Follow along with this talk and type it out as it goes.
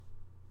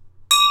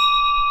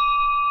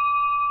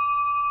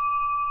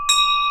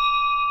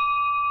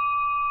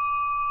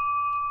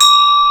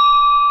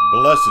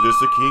Blessed is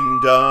the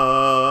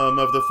kingdom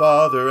of the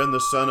Father, and the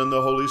Son, and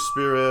the Holy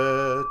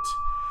Spirit,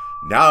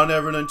 now and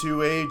ever, and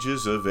unto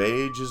ages of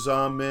ages.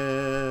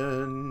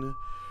 Amen.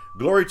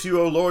 Glory to you,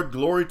 O Lord,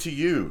 glory to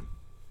you.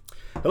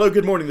 Hello,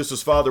 good morning. This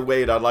is Father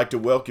Wade. I'd like to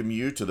welcome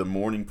you to the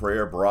morning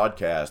prayer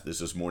broadcast. This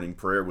is Morning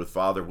Prayer with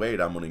Father Wade.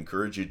 I'm going to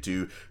encourage you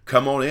to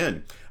come on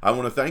in. I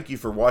want to thank you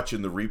for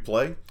watching the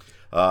replay.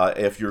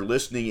 If you're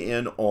listening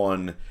in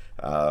on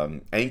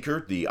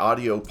Anchor, the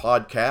audio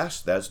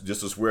podcast,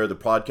 this is where the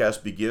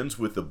podcast begins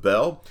with the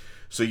bell.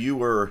 So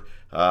you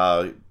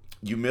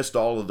missed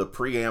all of the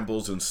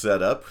preambles and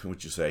setup,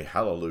 which you say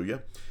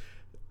hallelujah.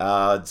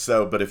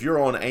 But if you're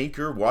on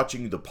Anchor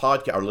watching the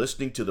podcast or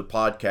listening to the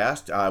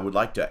podcast, I would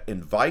like to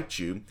invite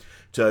you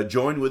to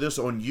join with us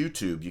on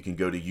YouTube. You can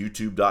go to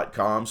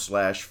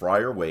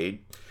youtube.com/Friar Wade.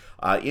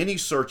 Any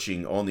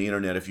searching on the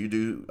internet, if you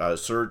do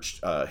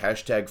search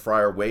hashtag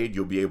Friar Wade,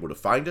 you'll be able to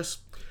find us.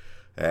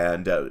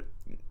 And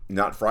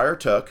not Friar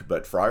Tuck,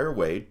 but Friar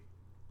Wade.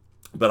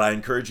 But I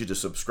encourage you to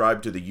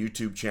subscribe to the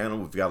YouTube channel.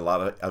 We've got a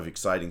lot of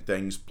exciting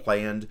things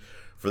planned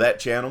for that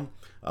channel.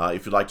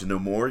 If you'd like to know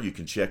more, you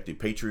can check the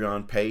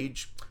Patreon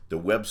page. The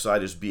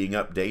website is being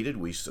updated.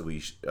 We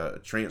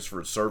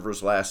transferred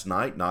servers last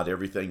night. Not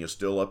everything is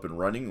still up and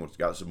running. We've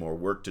got some more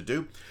work to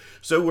do.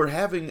 So we're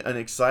having an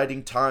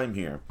exciting time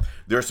here.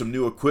 There's some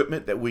new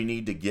equipment that we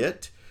need to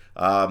get.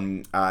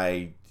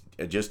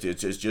 It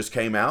just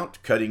came out,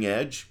 cutting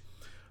edge.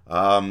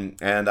 I'm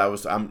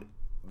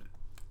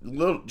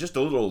just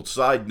a little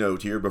side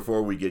note here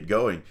before we get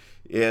going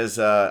is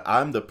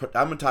I'm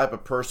a type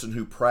of person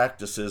who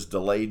practices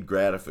delayed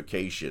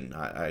gratification.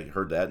 I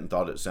heard that and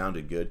thought it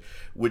sounded good,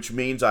 which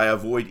means I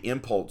avoid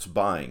impulse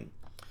buying.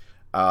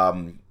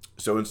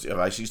 So if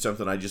I see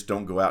something, I just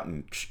don't go out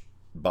and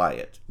buy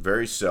it.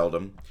 Very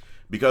seldom,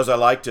 because I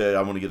want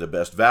to get the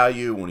best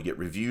value, I want to get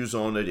reviews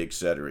on it,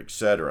 etc.,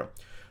 etc.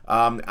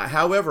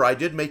 However, I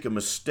did make a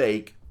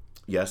mistake.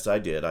 Yes, I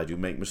did. I do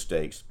make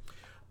mistakes.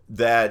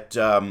 I've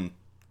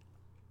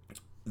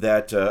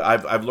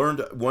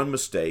learned one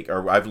mistake,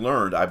 or I've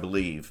learned, I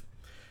believe.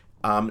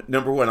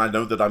 Number one, I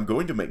know that I'm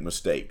going to make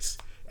mistakes,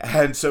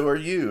 and so are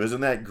you. Isn't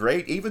that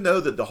great? Even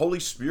though that the Holy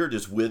Spirit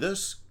is with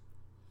us,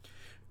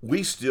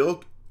 we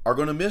still are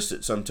going to miss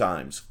it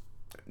sometimes.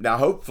 Now,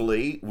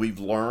 hopefully, we've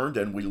learned,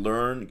 and we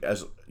learn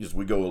as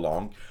we go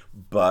along,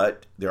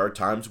 but there are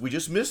times we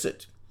just miss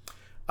it.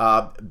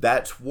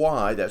 That's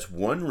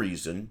one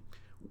reason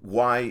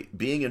why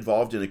being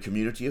involved in a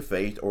community of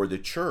faith or the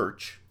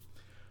church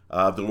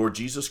of the Lord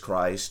Jesus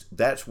Christ,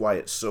 that's why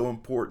it's so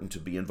important to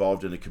be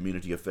involved in a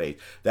community of faith.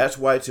 That's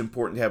why it's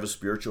important to have a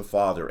spiritual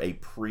father, a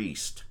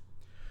priest.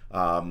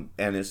 And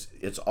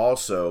it's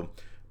also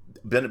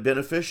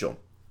beneficial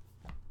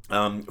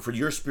for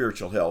your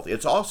spiritual health.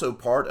 It's also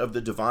part of the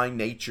divine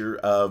nature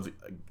of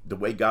the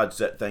way God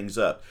set things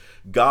up.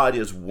 God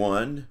is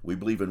one. We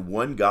believe in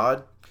one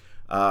God,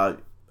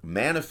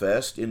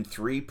 manifest in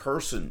three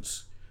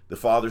persons, the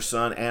Father,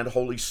 Son, and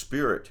Holy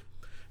Spirit.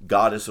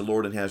 God is the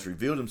Lord and has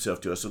revealed himself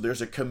to us. So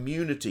there's a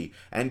community,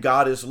 and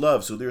God is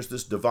love. So there's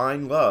this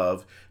divine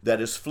love that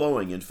is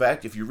flowing. In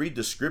fact, if you read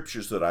the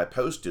scriptures that I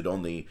posted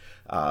on the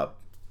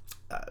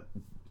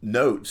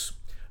notes,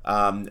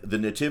 the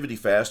Nativity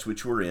Fast,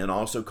 which we're in,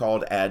 also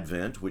called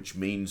Advent, which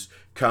means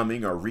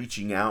coming or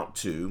reaching out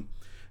to.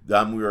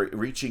 We're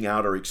reaching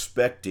out or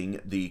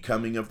expecting the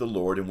coming of the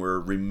Lord, and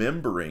we're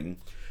remembering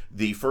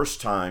the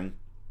first time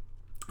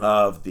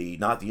of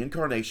not the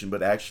incarnation,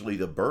 but actually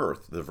the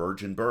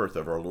virgin birth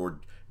of our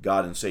Lord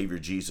God and Savior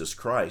Jesus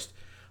Christ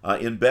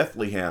in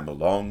Bethlehem, a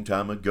long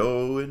time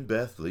ago in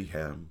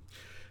Bethlehem,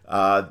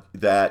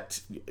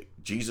 that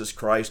Jesus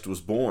Christ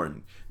was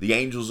born. The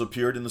angels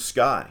appeared in the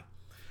sky.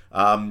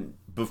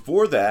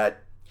 Before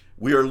that,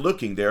 they're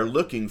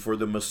looking for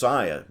the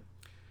Messiah,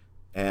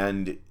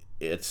 and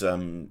it's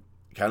kind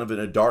of in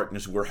a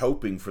darkness. We're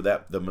hoping for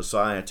the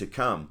Messiah to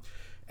come.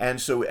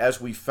 And so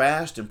as we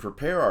fast and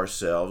prepare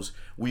ourselves,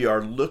 we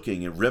are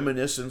looking at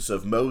reminiscence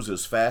of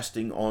Moses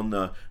fasting on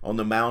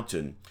the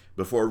mountain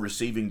before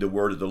receiving the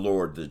word of the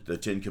Lord, the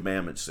Ten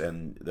Commandments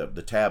and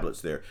the tablets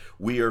there.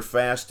 We are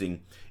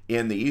fasting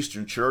in the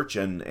Eastern Church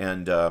and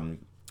the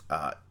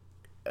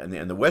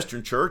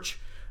Western Church.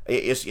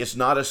 It's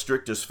not as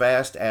strict as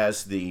fast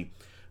as the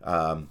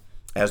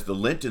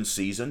Lenten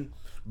season,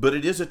 but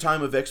it is a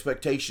time of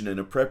expectation and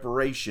a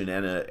preparation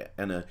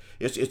and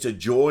it's a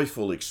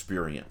joyful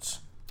experience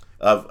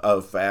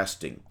of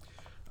fasting.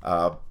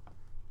 And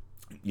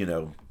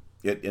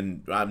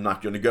I'm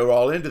not going to go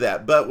all into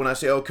that, but when I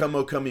say, O come,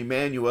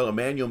 Emmanuel,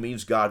 Emmanuel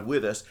means God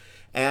with us,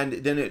 and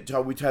then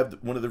we have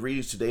one of the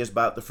readings today is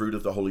about the fruit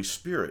of the Holy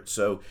Spirit.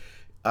 So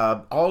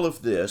all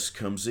of this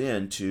comes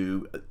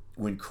into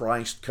when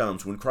Christ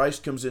comes. When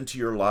Christ comes into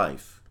your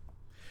life,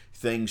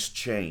 things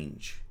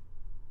change.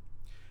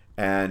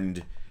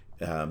 And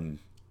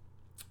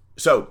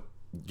so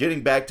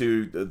getting back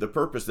to the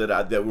purpose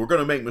that we're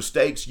going to make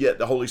mistakes, yet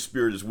the Holy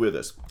Spirit is with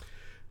us.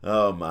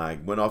 Oh my,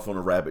 went off on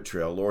a rabbit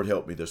trail. Lord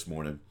help me this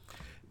morning.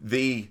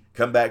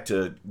 Come back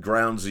to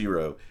ground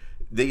zero.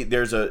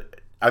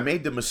 I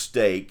made the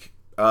mistake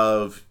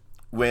of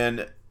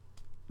when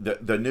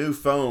the new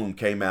phone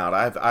came out,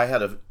 I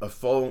had a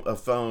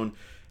phone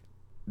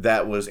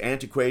that was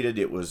antiquated.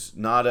 It was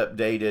not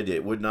updated.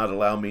 It would not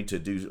allow me to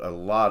do a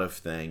lot of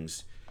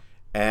things,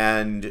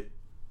 and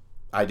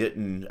I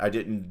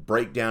didn't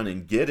break down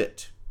and get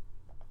it.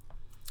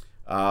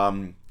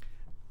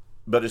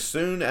 But as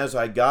soon as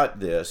I got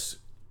the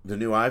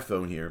new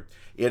iPhone here,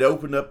 it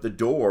opened up the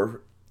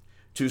door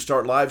to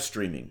start live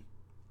streaming.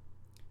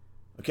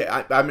 Okay,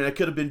 I mean, I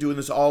could have been doing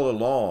this all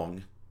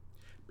along,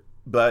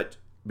 but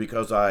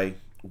because I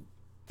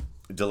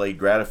delayed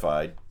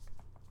gratified,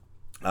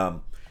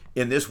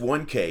 in this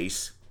one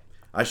case,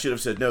 I should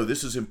have said, no,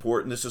 this is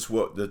important. This is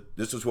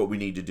what we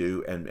need to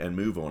do, and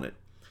move on it.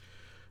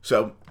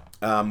 So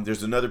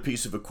there's another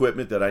piece of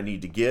equipment that I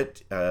need to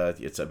get.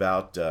 It's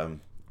about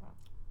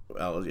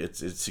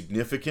it's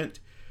significant,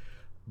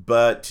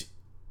 but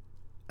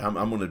I'm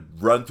going to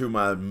run through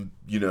my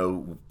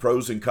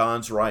pros and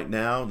cons right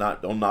now.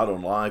 Not on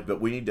live, but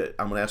I'm going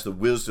to ask the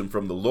wisdom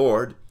from the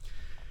Lord,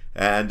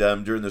 and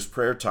during this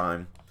prayer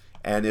time,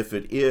 and if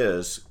it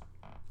is,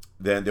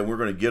 then we're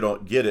going to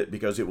get it,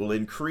 because it will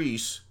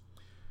increase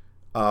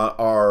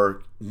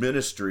our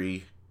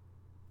ministry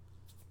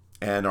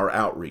and our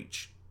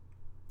outreach.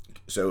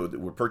 So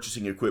we're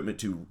purchasing equipment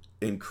to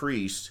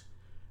increase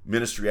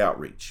ministry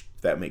outreach,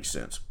 if that makes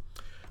sense.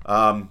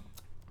 God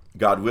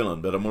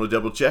willing, but I'm going to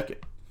double check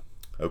it.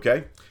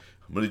 Okay?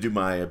 I'm going to do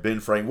my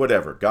bend frame,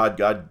 whatever.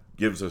 God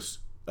gives us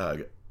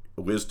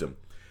wisdom.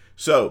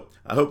 So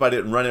I hope I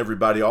didn't run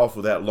everybody off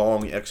with that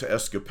long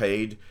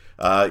escapade.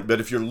 But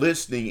if you're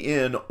listening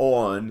in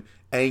on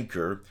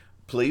Anchor,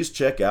 please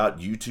check out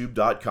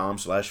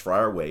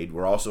youtube.com/FriarWade.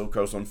 We're also, of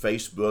course, on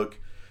Facebook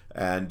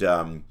and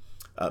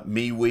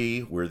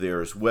MeWe. We're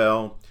there as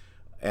well.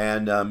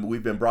 And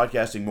we've been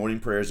broadcasting morning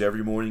prayers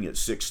every morning at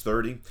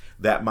 6:30.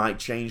 That might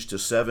change to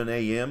 7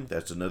 a.m.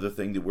 That's another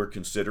thing that we're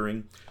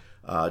considering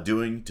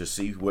doing, to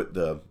see what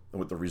the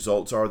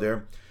results are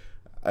there.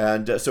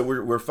 And so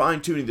we're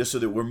fine-tuning this so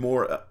that we're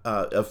more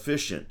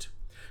efficient.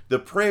 The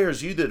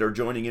prayers, you that are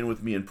joining in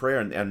with me in prayer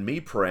and me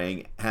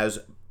praying, has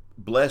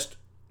blessed.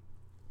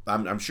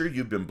 I'm sure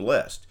you've been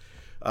blessed.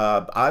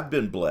 I've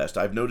been blessed.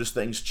 I've noticed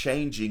things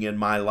changing in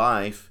my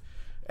life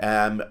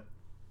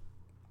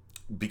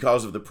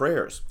because of the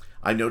prayers.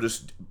 I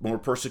noticed more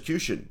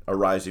persecution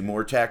arising,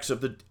 more attacks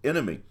of the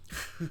enemy,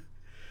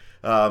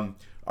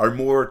 or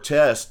more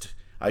tests,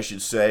 I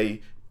should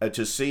say,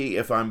 to see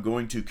if I'm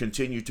going to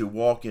continue to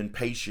walk in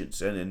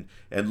patience and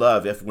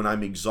love when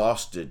I'm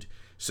exhausted.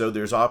 So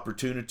there's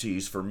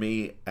opportunities for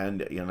me,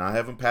 and I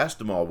haven't passed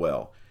them all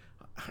well,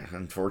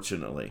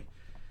 unfortunately.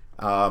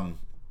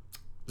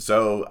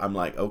 So I'm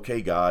like,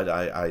 okay, God,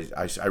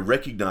 I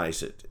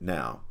recognize it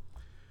now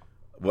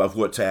of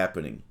what's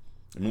happening.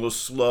 I'm a little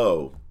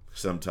slow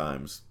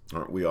sometimes,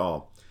 aren't we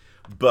all?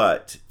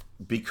 But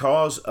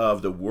because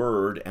of the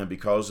word and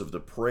because of the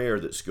prayer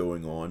that's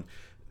going on,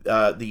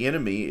 the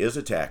enemy is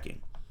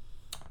attacking.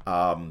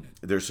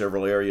 There's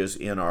several areas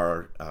in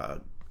our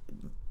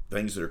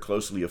things that are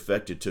closely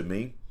affected to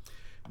me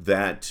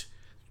that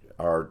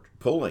are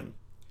pulling,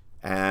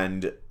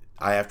 and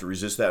I have to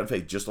resist that in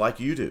faith, just like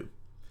you do.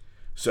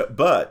 So,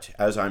 but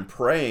as I'm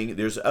praying,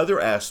 there's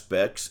other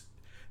aspects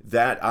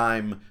that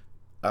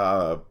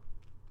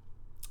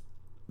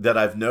that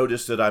I've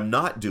noticed that I'm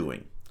not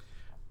doing.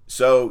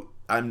 So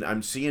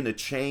I'm seeing a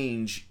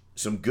change,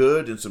 some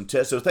good and some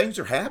tests. So things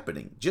are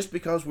happening just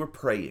because we're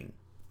praying.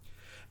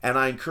 And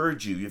I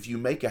encourage you, if you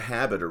make a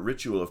habit, a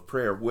ritual of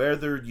prayer,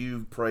 whether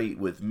you pray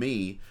with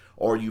me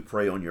or you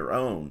pray on your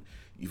own,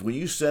 when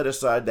you set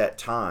aside that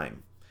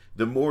time,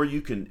 the more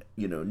you can,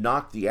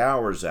 knock the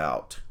hours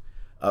out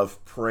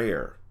of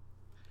prayer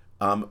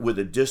with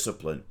a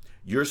discipline,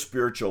 your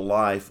spiritual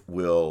life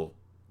will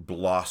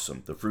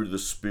blossom. The fruit of the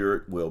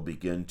Spirit will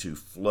begin to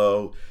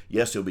flow.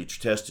 Yes, there'll be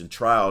tests and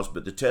trials,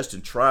 but the tests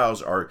and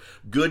trials are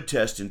good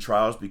tests and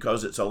trials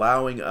because it's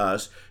allowing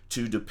us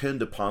to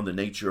depend upon the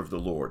nature of the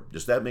Lord.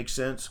 Does that make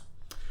sense?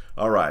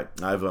 All right,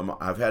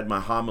 I've had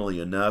my homily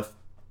enough.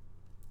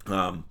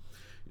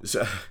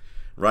 So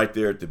right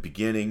there at the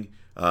beginning,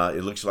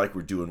 it looks like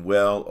we're doing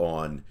well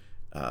on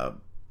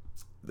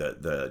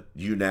the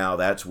YouNow.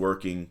 That's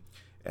working,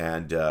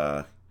 and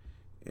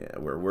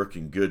we're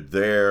working good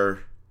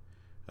there.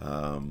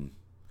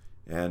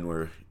 And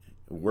we're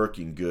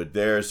working good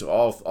there. So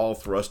all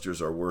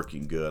thrusters are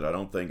working good. I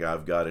don't think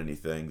I've got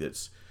anything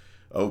that's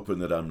open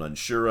that I'm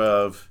unsure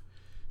of.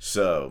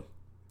 So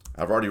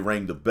I've already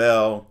rang the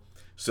bell.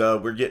 So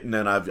we're getting,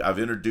 and I've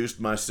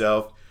introduced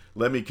myself.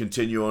 Let me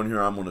continue on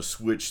here. I'm going to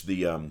switch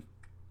the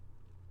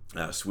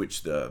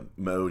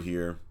mode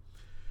here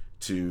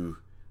to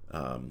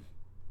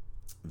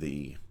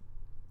the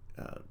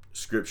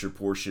scripture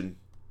portion,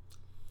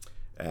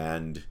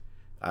 and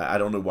I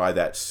don't know why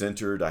that's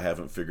centered. I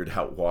haven't figured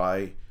out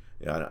why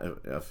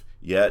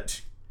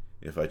yet.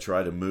 If I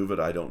try to move it,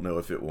 I don't know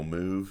if it will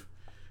move.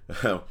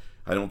 I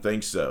don't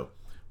think so.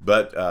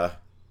 But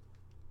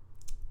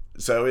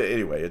so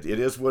anyway, it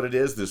is what it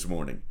is this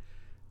morning.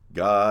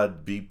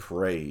 God be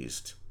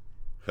praised.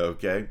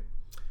 Okay.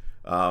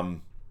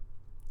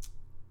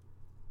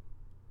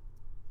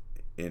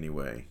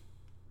 Anyway,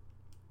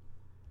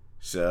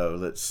 so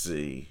let's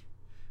see.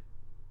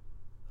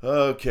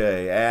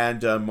 Okay,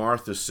 and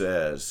Martha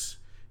says,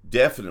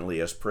 definitely,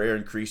 as prayer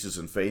increases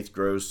and faith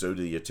grows, so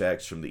do the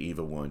attacks from the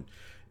evil one.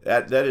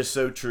 That is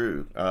so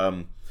true.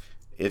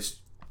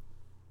 It's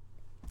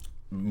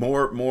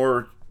more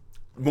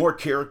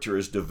character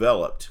is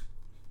developed,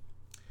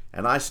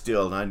 and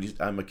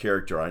I'm a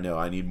character. I know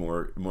I need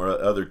more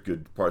other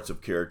good parts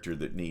of character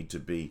that need to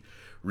be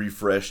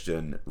refreshed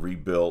and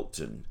rebuilt,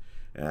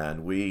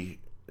 and we.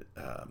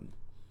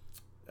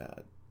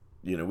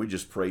 We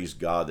just praise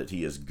God that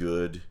He is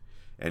good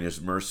and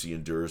His mercy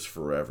endures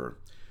forever.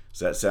 Does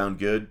that sound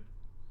good?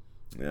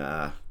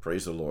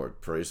 Praise the Lord.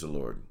 Praise the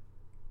Lord.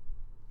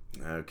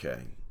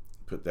 Okay,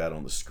 put that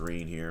on the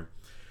screen here.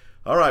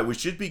 All right, we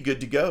should be good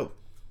to go.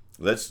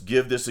 Let's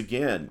give this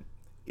again.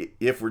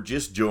 If we're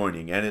just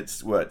joining and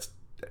it's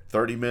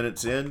 30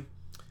 minutes in,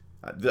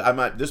 that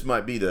might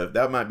be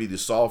the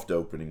soft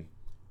opening.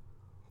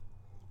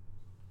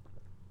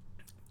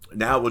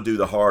 Now we'll do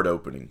the hard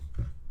opening.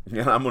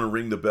 And I'm going to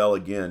ring the bell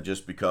again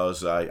just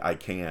because I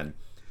can.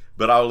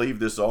 But I'll leave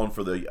this on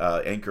for the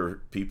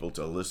anchor people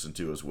to listen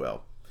to as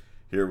well.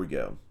 Here we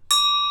go.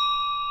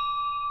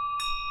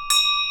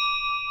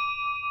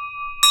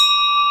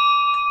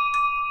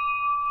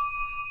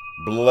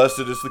 Blessed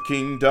is the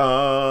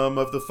kingdom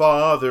of the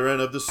Father, and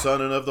of the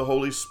Son, and of the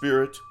Holy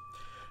Spirit,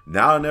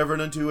 now and ever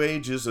and unto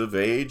ages of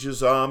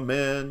ages.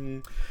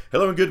 Amen.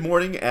 Hello and good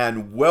morning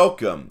and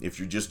welcome. If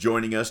you're just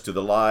joining us to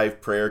the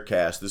live prayer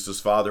cast, this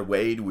is Father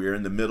Wade. We're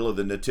in the middle of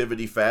the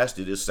Nativity Fast.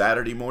 It is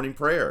Saturday morning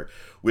prayer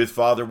with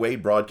Father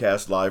Wade,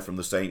 broadcast live from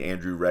the St.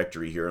 Andrew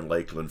Rectory here in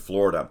Lakeland,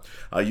 Florida.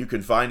 You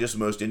can find us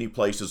most any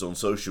places on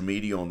social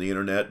media, on the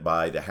internet,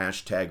 by the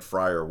hashtag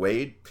Friar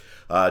Wade,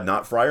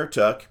 not Friar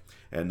Tuck,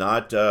 and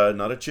not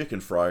a chicken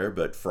fryer,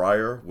 but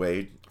Friar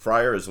Wade.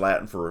 Friar is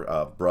Latin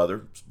for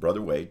brother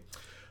Wade.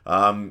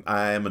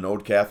 I am an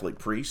Old Catholic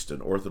priest,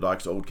 an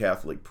Orthodox Old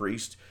Catholic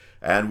priest,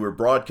 and we're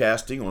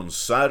broadcasting on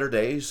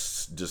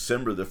Saturdays,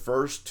 December the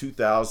 1st,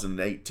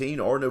 2018,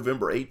 or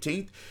November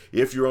 18th,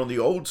 if you're on the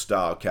old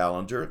style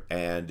calendar,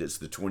 and it's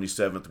the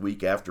 27th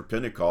week after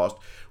Pentecost.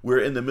 We're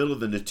in the middle of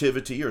the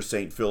Nativity, or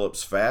St.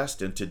 Philip's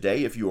Fast, and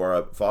today, if you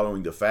are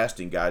following the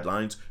fasting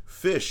guidelines,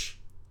 fish.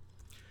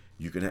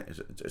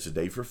 It's a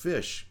day for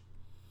fish.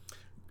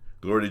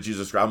 Glory to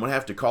Jesus Christ. I'm going to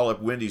have to call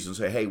up Wendy's and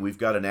say, hey, we've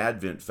got an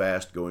Advent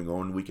fast going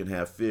on. We can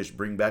have fish.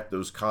 Bring back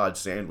those cod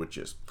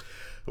sandwiches.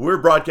 We're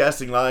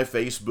broadcasting live,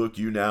 Facebook,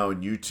 YouNow,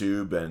 and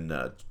YouTube,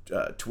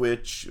 and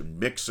Twitch, and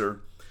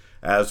Mixer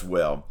as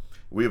well.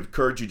 We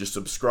encourage you to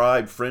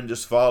subscribe, friend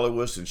us, follow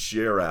us, and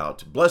share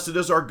out. Blessed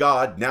is our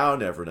God, now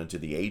and ever, and unto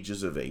the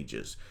ages of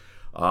ages.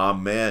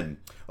 Amen.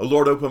 O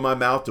Lord, open my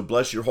mouth to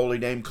bless your holy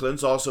name.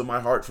 Cleanse also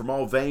my heart from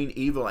all vain,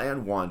 evil,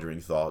 and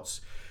wandering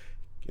thoughts.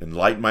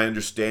 Enlighten my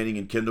understanding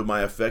and kindle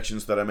my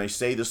affections, that I may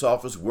say this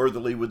office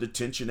worthily with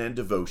attention and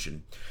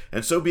devotion,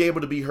 and so be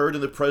able to be heard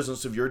in the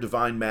presence of your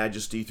divine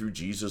majesty through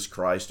Jesus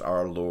Christ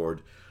our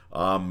Lord.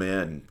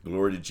 Amen.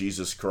 Glory to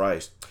Jesus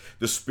Christ.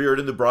 The Spirit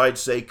and the bride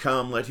say,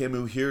 come. Let him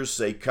who hears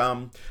say,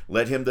 come.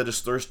 Let him that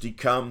is thirsty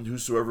come.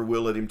 Whosoever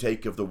will, let him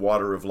take of the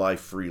water of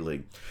life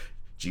freely.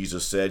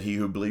 Jesus said, he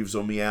who believes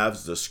on me,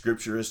 as the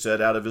scripture has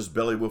said, out of his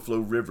belly will flow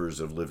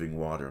rivers of living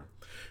water.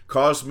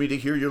 Cause me to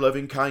hear your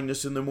loving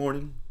kindness in the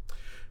morning,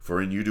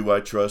 for in you do I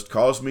trust.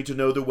 Cause me to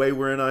know the way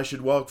wherein I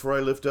should walk, for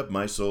I lift up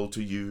my soul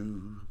to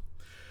you.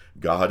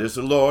 God is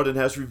the Lord, and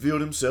has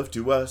revealed himself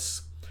to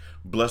us.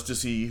 Blessed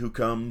is he who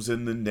comes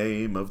in the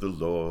name of the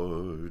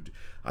Lord.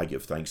 I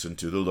give thanks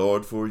unto the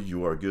Lord, for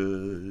you are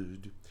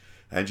good,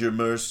 and your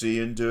mercy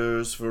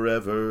endures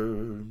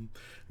forever.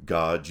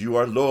 God, you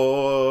are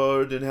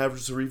Lord, and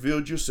have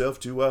revealed yourself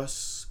to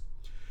us.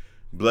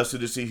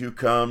 Blessed is he who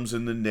comes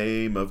in the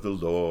name of the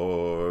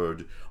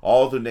Lord.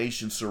 All the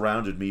nations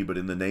surrounded me, but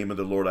in the name of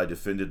the Lord I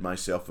defended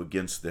myself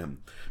against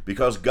them.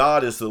 Because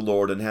God is the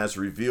Lord, and has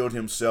revealed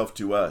himself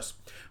to us.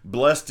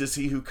 Blessed is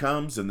he who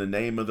comes in the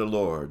name of the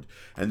Lord.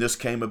 And this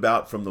came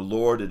about from the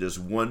Lord. It is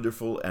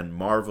wonderful and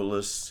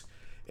marvelous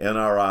in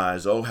our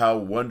eyes. Oh, how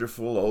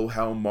wonderful, oh,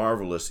 how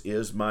marvelous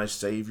is my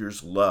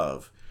Savior's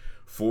love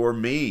for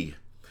me.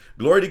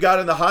 Glory to God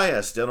in the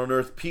highest, and on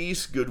earth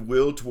peace,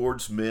 goodwill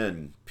towards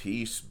men.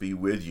 Peace be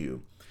with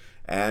you,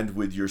 and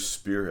with your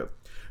spirit.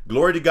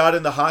 Glory to God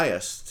in the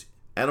highest,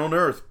 and on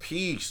earth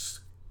peace,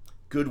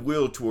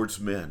 goodwill towards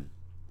men.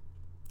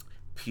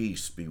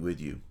 Peace be with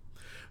you.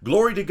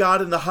 Glory to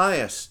God in the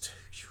highest,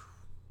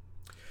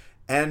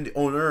 and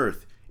on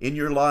earth, in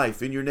your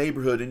life, in your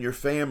neighborhood, in your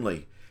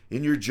family,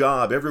 in your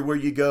job, everywhere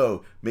you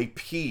go, may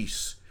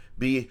peace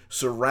be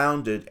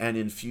surrounded and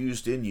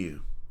infused in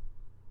you.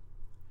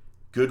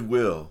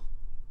 Goodwill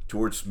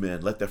towards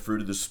men. Let the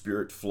fruit of the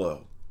Spirit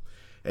flow.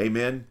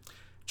 Amen.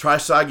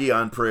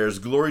 Trisagion prayers.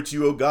 Glory to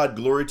you, O God.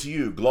 Glory to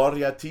you.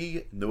 Gloria a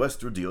ti,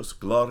 nuestro Dios.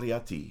 Gloria a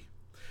ti.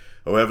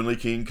 O Heavenly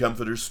King,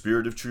 Comforter,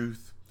 Spirit of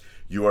truth,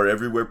 you are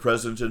everywhere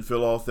present and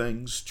fill all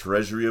things.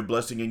 Treasury of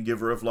blessing and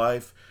giver of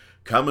life,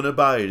 come and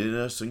abide in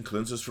us and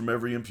cleanse us from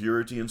every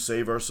impurity and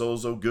save our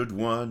souls, O good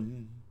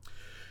one.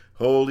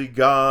 Holy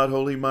God,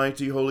 holy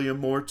mighty, holy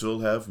immortal,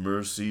 have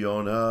mercy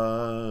on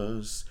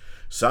us.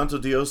 Santo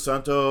Dios,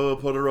 Santo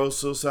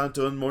Poderoso,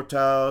 Santo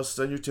Inmortal,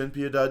 Señor, ten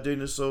piedad de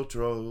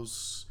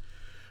nosotros.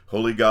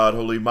 Holy God,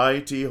 holy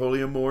mighty, holy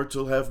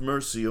immortal, have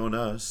mercy on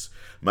us.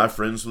 My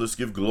friends, let's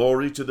give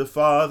glory to the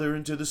Father,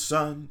 and to the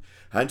Son,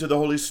 and to the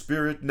Holy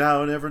Spirit,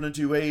 now and ever, and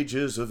unto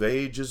ages of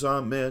ages.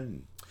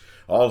 Amen.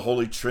 All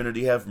Holy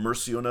Trinity, have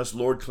mercy on us.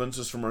 Lord, cleanse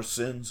us from our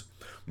sins.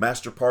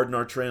 Master, pardon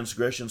our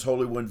transgressions.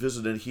 Holy One,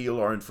 visit and heal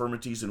our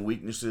infirmities and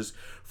weaknesses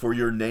for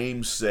your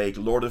name's sake.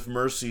 Lord of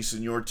mercy,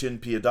 Señor, ten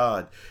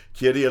piedad.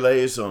 Kyrie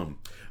eleison.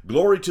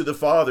 Glory to the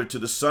Father, to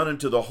the Son, and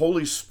to the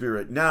Holy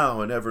Spirit,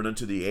 now and ever, and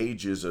unto the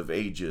ages of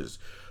ages.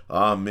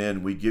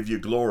 Amen. We give you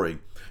glory.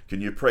 Can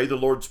you pray the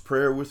Lord's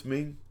Prayer with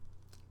me?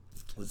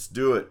 Let's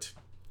do it.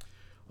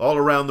 All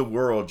around the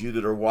world, you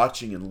that are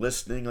watching and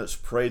listening, let's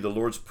pray the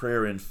Lord's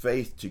Prayer in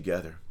faith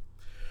together.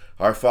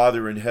 Our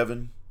Father in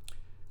heaven,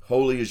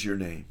 holy is your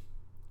name.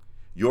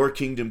 Your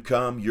kingdom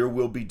come, your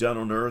will be done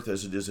on earth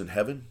as it is in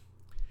heaven.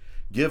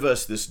 Give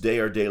us this day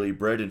our daily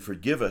bread, and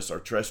forgive us our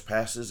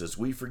trespasses as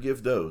we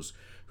forgive those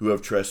who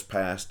have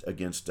trespassed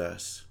against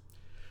us.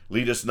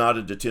 Lead us not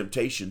into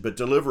temptation, but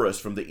deliver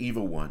us from the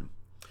evil one.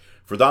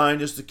 For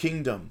thine is the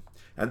kingdom,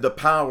 and the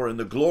power, and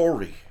the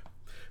glory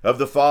of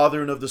the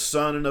Father, and of the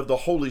Son, and of the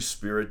Holy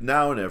Spirit,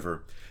 now and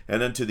ever,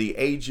 and unto the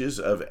ages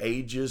of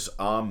ages.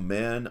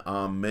 Amen.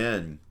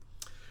 Amen.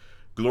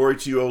 Glory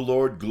to you, O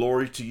Lord,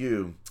 glory to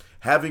you.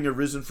 Having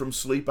arisen from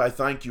sleep, I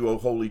thank you, O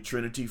Holy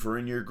Trinity, for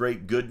in your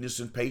great goodness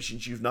and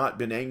patience you've not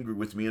been angry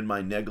with me in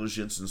my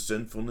negligence and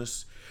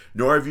sinfulness,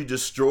 nor have you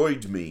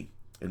destroyed me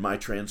in my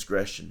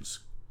transgressions.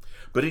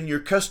 But in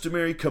your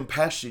customary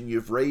compassion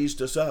you've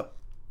raised us up.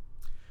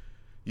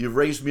 You've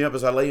raised me up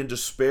as I lay in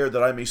despair,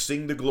 that I may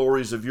sing the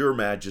glories of your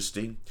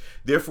majesty.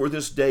 Therefore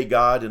this day,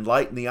 God,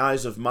 enlighten the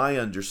eyes of my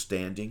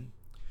understanding,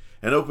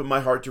 and open my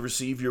heart to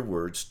receive your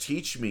words.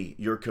 Teach me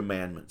your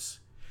commandments.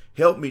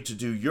 Help me to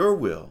do your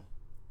will,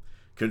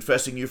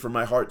 confessing you from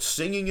my heart,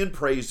 singing and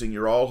praising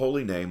your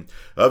all-holy name,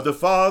 of the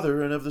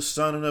Father, and of the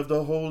Son, and of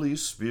the Holy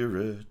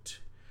Spirit,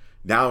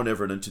 now and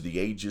ever, and unto the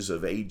ages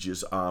of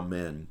ages.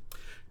 Amen.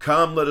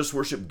 Come, let us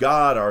worship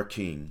God, our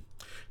King.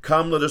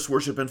 Come, let us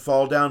worship and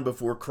fall down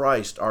before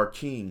Christ, our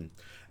King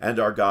and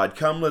our God.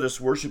 Come, let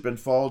us worship and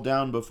fall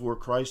down before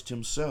Christ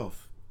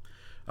himself,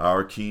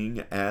 our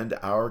King and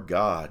our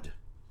God.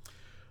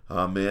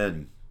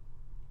 Amen.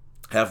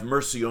 Have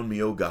mercy on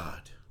me, O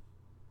God,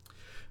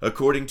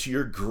 according to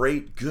your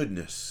great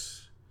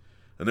goodness,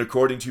 and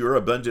according to your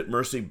abundant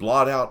mercy,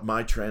 blot out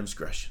my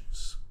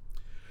transgressions.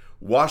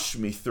 Wash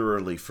me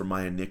thoroughly from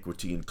my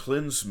iniquity, and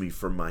cleanse me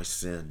from my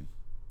sin.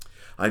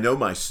 I know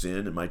my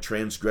sin, and my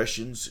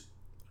transgressions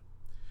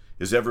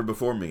is ever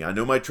before me. I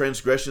know my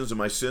transgressions, and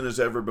my sin is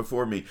ever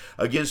before me.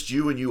 Against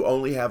you and you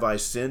only have I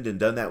sinned, and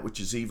done that which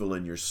is evil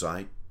in your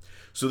sight,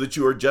 so that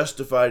you are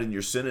justified in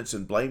your sentence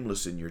and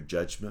blameless in your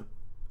judgment.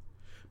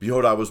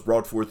 Behold, I was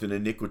brought forth in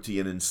iniquity,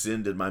 and in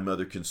sin did my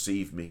mother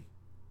conceive me.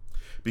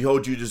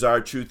 Behold, you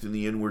desire truth in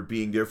the inward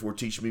being, therefore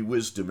teach me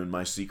wisdom in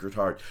my secret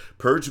heart.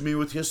 Purge me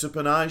with hyssop,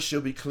 and I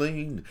shall be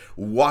clean.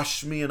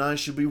 Wash me, and I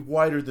shall be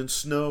whiter than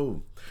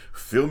snow.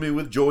 Fill me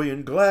with joy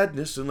and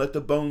gladness, and let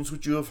the bones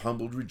which you have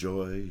humbled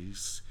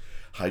rejoice.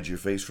 Hide your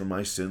face from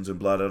my sins, and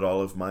blot out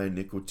all of my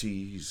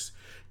iniquities.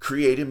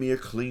 Create in me a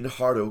clean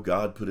heart, O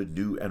God. Put a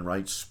new and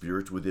right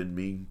spirit within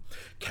me.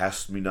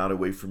 Cast me not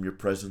away from your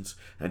presence,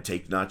 and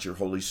take not your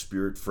Holy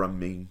Spirit from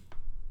me.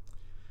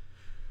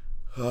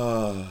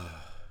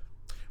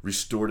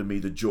 Restore to me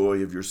the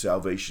joy of your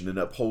salvation, and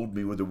uphold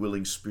me with a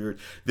willing spirit.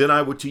 Then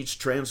I will teach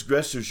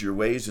transgressors your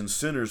ways, and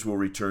sinners will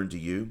return to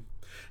you.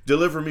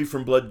 Deliver me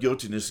from blood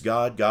guiltiness,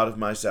 God, God of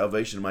my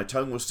salvation. My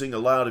tongue will sing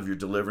aloud of your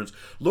deliverance.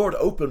 Lord,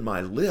 open my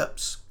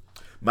lips.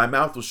 My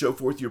mouth will show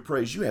forth your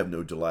praise. You have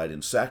no delight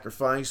in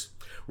sacrifice.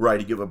 Were I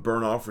to give a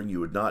burnt offering, you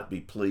would not be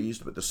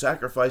pleased. But the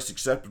sacrifice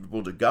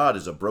acceptable to God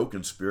is a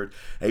broken spirit,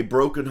 a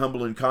broken,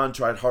 humble, and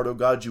contrite heart, O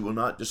God, you will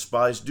not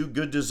despise. Do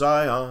good to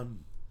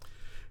Zion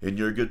in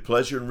your good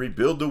pleasure, and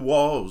rebuild the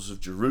walls of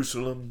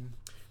Jerusalem,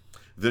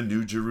 the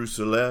new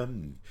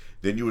Jerusalem.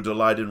 Then you will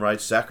delight in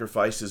right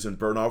sacrifices and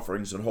burnt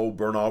offerings and whole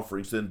burnt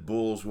offerings. Then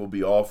bulls will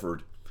be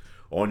offered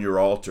on your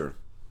altar.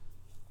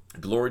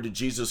 Glory to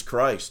Jesus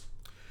Christ.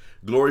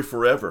 Glory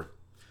forever.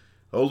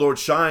 O Lord,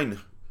 shine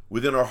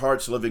within our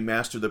hearts, living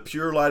Master, the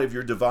pure light of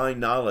your divine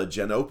knowledge,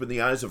 and open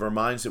the eyes of our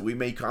minds that we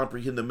may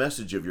comprehend the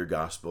message of your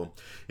gospel.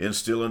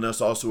 Instill in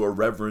us also a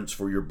reverence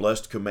for your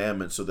blessed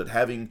commandments, so that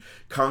having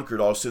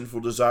conquered all sinful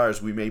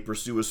desires, we may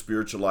pursue a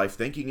spiritual life,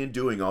 thinking and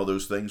doing all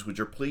those things which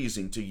are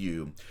pleasing to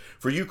you.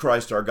 For you,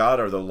 Christ our God,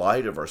 are the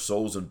light of our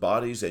souls and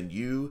bodies, and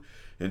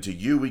to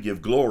you we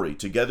give glory,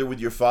 together with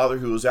your Father,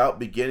 who is out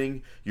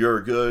beginning, your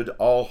good,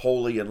 all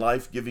holy, and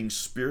life-giving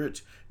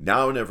Spirit,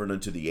 now and ever, and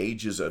unto the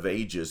ages of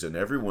ages. And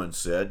everyone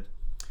said,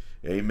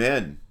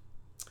 Amen.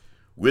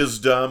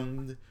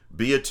 Wisdom,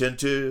 be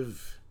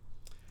attentive.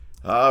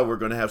 We're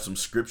going to have some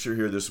scripture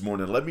here this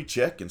morning. Let me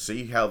check and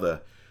see how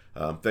the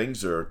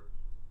things are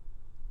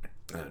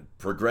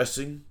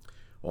progressing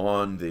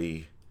on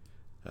the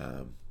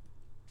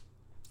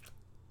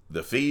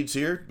the feeds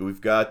here.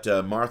 We've got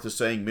Martha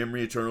saying,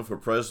 "Memory eternal for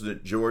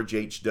President George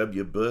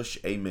H.W. Bush."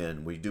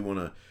 Amen. We do want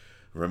to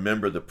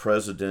remember the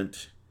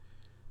president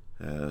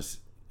as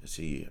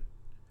he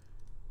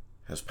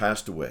has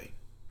passed away.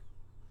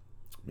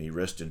 May he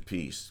rest in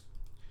peace.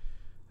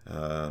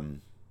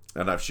 And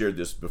I've shared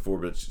this before,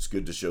 but it's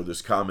good to show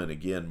this comment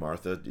again,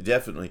 Martha.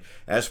 Definitely,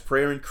 as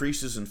prayer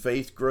increases and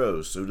faith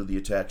grows, so do the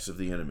attacks of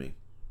the enemy.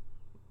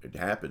 It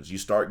happens. You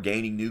start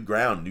gaining new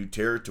ground, new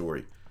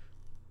territory.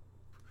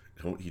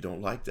 You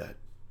don't like that.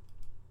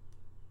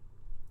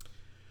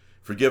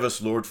 Forgive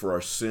us, Lord, for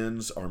our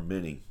sins are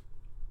many.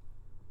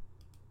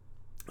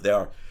 They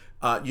are.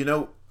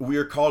 We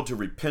are called to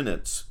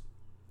repentance.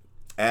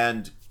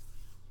 And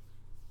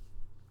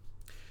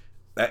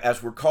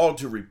as we're called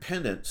to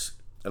repentance,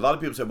 a lot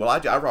of people say, well,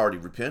 I've already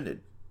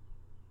repented.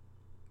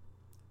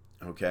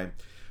 Okay?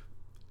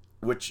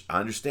 Which I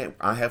understand.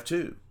 I have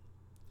too.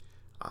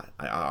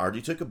 I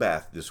already took a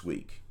bath this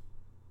week.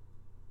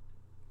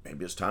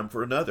 Maybe it's time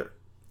for another.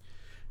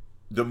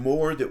 The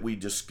more that we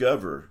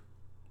discover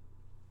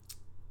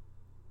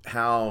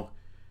how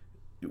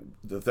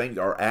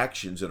our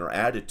actions and our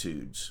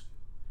attitudes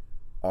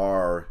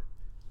are,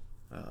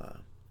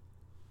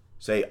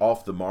 say,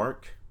 off the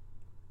mark,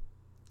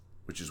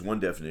 which is one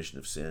definition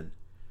of sin,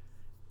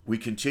 we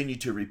continue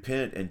to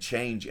repent and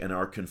change and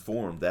are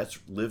conformed. That's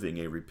living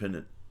a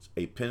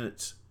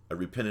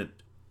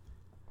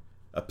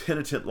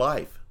penitent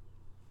life.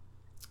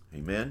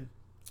 Amen.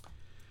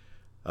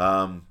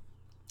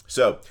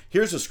 So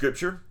here's a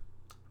scripture.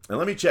 And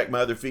let me check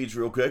my other feeds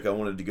real quick. I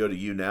wanted to go to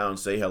YouNow and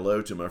say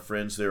hello to my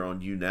friends there on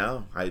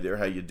YouNow. Hi there,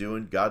 how you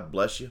doing? God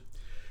bless you.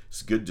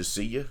 It's good to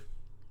see you.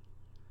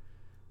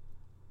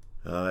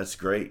 That's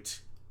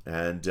great.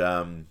 And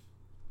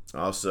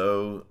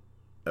also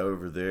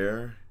over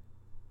there,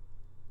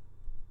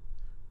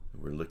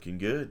 we're looking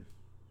good.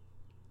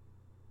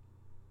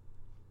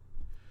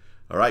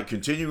 All right,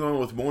 continuing on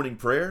with morning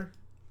prayer.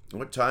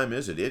 What time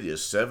is it? It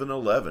is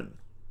 7:11.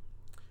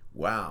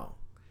 Wow.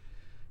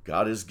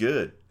 God is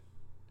good,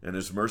 and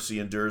his mercy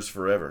endures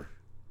forever.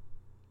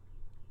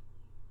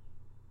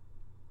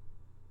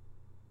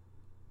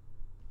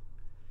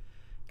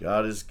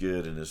 God is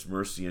good, and his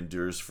mercy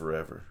endures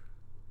forever.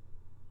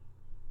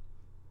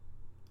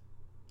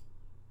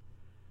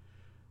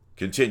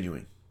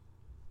 Continuing.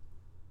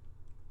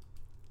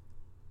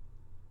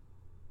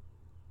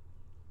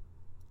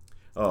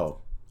 Oh,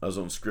 I was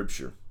on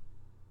scripture.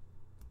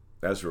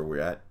 That's where we're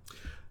at.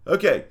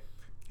 Okay,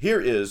 here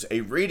is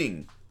a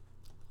reading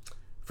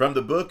from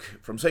the book,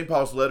 from St.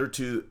 Paul's letter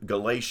to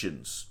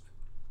Galatians.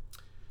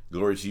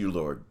 Glory to you,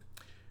 Lord.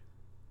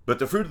 But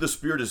the fruit of the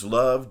Spirit is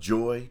love,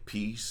 joy,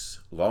 peace,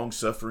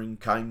 long-suffering,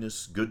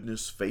 kindness,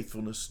 goodness,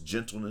 faithfulness,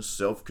 gentleness,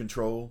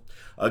 self-control.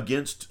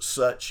 Against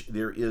such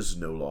there is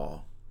no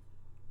law.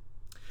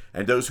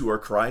 And those who are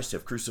Christ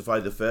have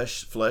crucified the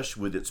flesh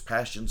with its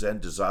passions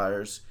and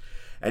desires.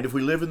 And if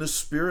we live in the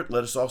Spirit,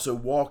 let us also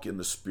walk in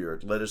the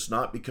Spirit. Let us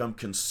not become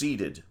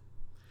conceited,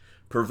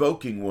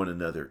 provoking one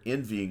another,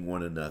 envying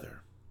one another.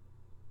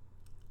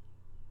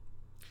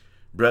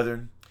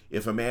 Brethren,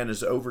 if a man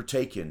is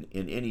overtaken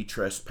in any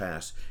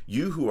trespass,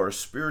 you who are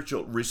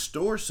spiritual,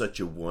 restore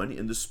such a one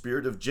in the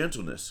spirit of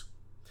gentleness,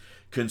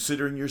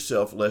 considering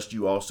yourself, lest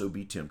you also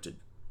be tempted.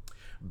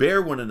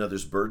 Bear one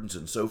another's burdens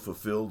and so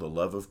fulfill the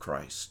love of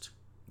Christ,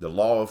 the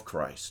law of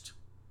Christ.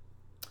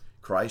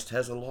 Christ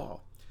has a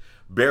law.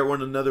 Bear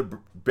one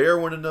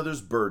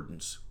another's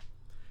burdens.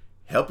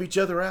 Help each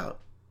other out,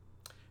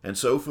 and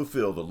so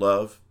fulfill the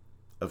love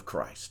of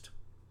Christ.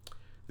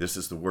 This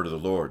is the word of the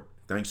Lord.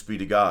 Thanks be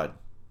to God.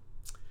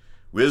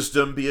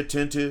 Wisdom, be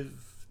attentive.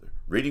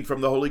 Reading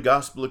from the Holy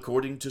Gospel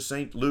according to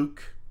St.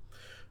 Luke.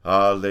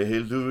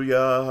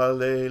 Alleluia,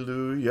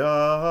 alleluia,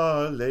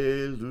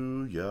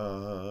 alleluia.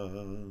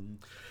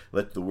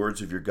 Let the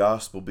words of your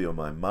gospel be on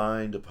my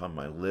mind, upon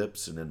my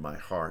lips, and in my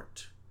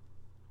heart.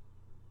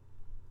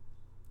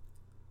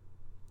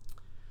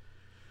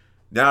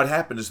 Now it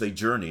happened as they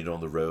journeyed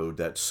on the road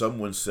that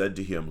someone said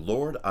to him,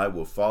 Lord, I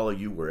will follow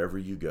you wherever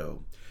you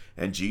go.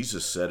 And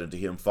Jesus said unto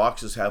him,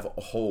 Foxes have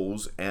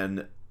holes,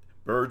 and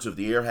birds of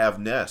the air have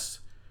nests,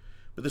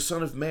 but the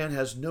Son of Man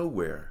has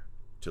nowhere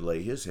to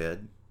lay his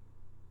head.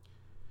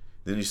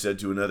 Then he said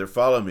to another,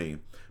 Follow me.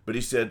 But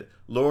he said,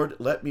 Lord,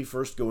 let me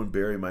first go and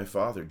bury my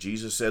father.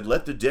 Jesus said,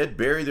 Let the dead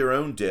bury their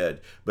own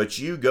dead, but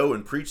you go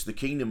and preach the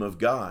kingdom of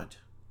God.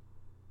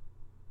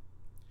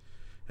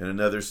 And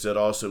another said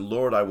also,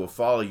 Lord, I will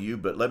follow you,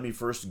 but let me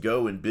first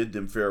go and bid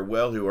them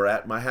farewell who are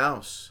at my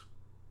house.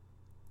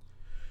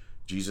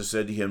 Jesus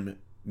said to him,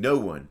 No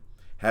one,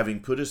 having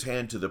put his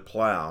hand to the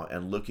plow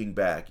and looking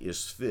back,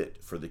 is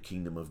fit for the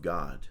kingdom of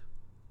God.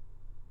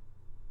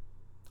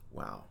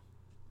 Wow.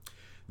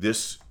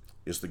 This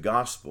is the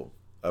gospel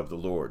of the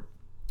Lord.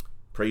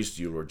 Praise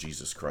to you, Lord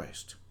Jesus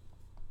Christ.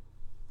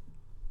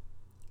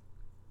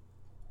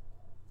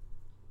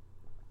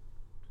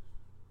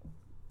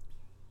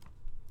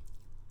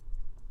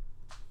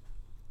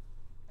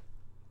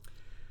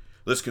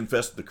 Let's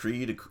confess the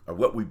creed, or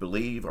what we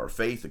believe, our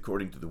faith,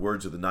 according to the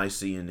words of the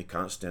Nicene and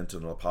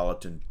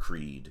Constantinopolitan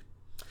Creed.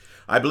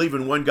 I believe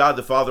in one God,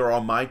 the Father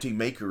Almighty,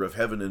 maker of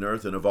heaven and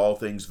earth and of all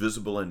things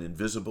visible and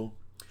invisible,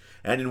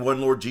 and in one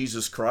Lord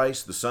Jesus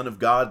Christ, the Son of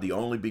God, the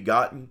only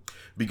begotten,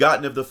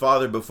 begotten of the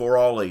Father before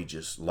all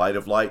ages, light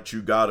of light,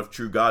 of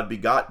true God,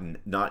 begotten,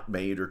 not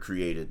made or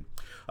created,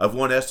 of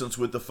one essence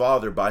with the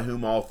Father, by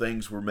whom all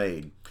things were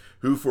made,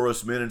 who for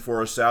us men and for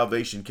our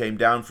salvation came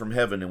down from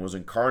heaven and was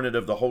incarnate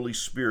of the Holy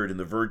Spirit in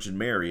the Virgin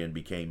Mary and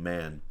became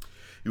man.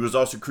 He was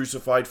also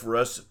crucified for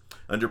us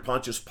under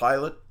Pontius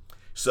Pilate,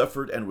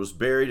 suffered and was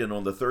buried, and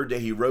on the third day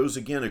he rose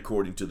again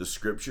according to the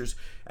Scriptures,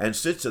 and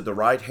sits at the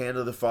right hand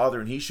of the Father,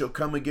 and he shall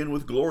come again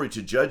with glory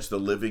to judge the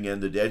living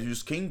and the dead,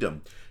 whose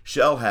kingdom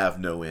shall have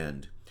no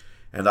end.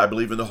 And I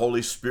believe in the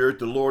Holy Spirit,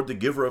 the Lord, the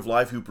giver of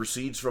life, who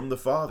proceeds from the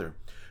Father,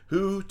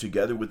 who,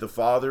 together with the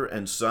Father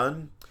and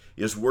Son,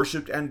 is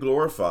worshipped and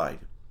glorified,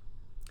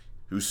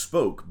 who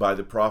spoke by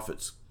the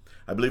prophets.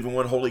 I believe in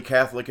one holy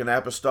Catholic and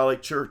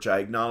Apostolic Church. I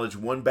acknowledge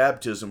one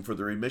baptism for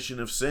the remission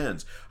of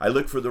sins. I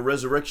look for the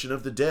resurrection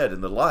of the dead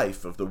and the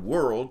life of the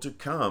world to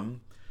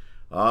come.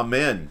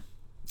 Amen.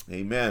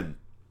 Amen.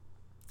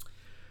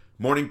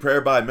 Morning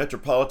prayer by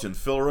Metropolitan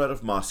Filaret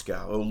of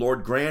Moscow. O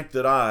Lord, grant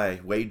that I,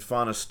 Wade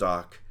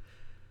Fahnestock,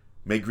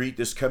 may greet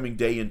this coming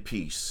day in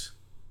peace.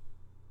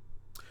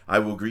 I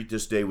will greet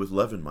this day with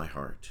love in my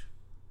heart.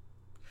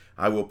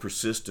 I will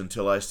persist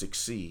until I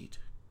succeed.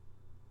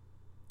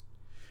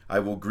 I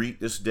will greet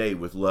this day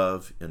with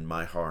love in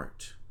my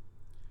heart.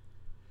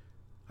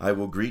 I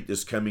will greet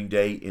this coming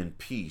day in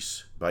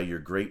peace by your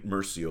great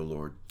mercy, O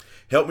Lord.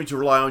 Help me to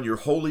rely on your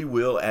holy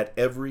will at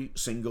every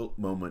single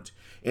moment.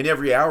 In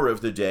every hour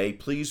of the day,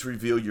 please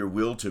reveal your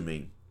will to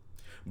me.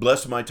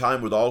 Bless my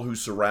time with all who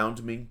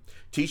surround me.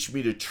 Teach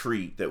me to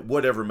treat that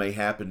whatever may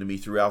happen to me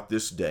throughout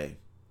this day,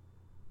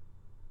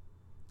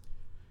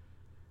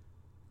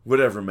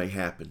 whatever may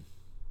happen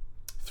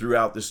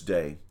throughout this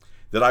day,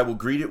 that I will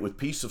greet it with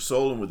peace of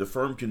soul and with a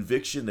firm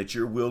conviction that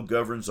your will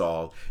governs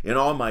all. In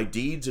all my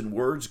deeds and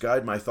words,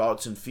 guide my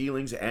thoughts and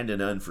feelings, and in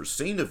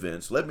unforeseen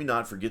events, let me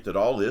not forget that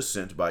all is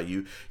sent by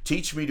you.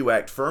 Teach me to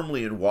act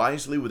firmly and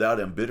wisely without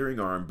embittering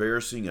or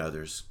embarrassing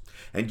others.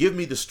 And give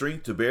me the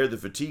strength to bear the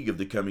fatigue of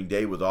the coming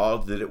day with all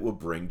that it will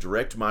bring.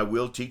 Direct my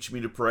will, teach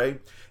me to pray,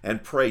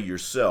 and pray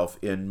yourself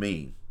in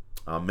me.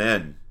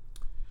 Amen.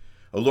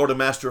 O Lord, a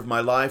master of my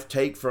life,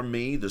 take from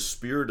me the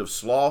spirit of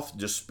sloth,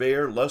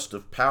 despair, lust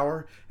of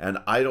power, and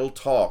idle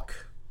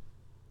talk.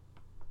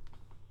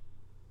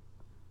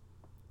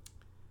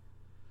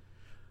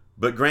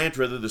 But grant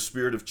rather the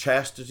spirit of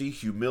chastity,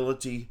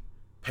 humility,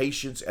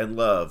 patience, and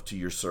love to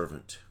your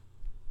servant.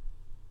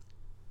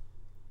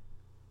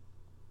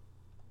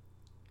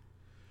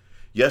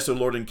 Yes, O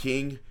Lord and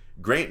King,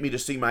 grant me to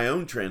see my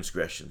own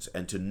transgressions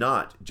and to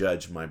not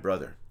judge my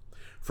brother.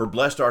 For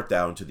blessed art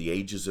thou unto the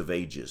ages of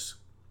ages.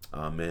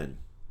 Amen.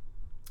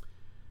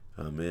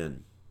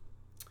 Amen.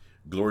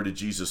 Glory to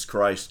Jesus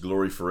Christ,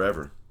 glory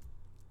forever.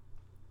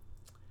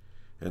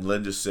 And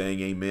Linda's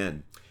saying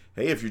amen.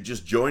 Hey, if you're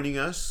just joining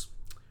us,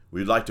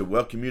 we'd like to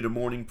welcome you to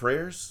morning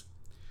prayers.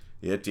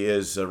 It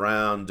is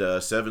around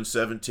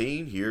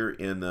 7:17 here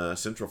in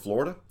Central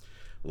Florida.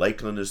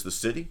 Lakeland is the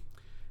city,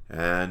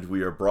 and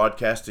we are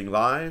broadcasting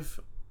live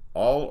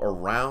all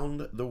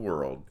around the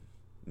world.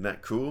 Isn't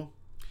that cool?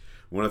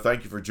 We want to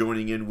thank you for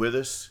joining in with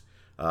us.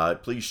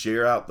 Please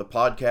share out the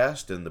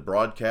podcast and the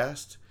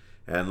broadcast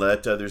and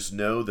let others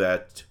know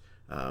that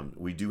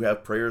we do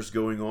have prayers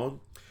going on.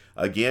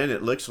 Again,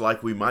 it looks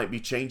like we might be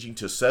changing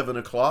to 7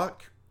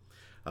 o'clock.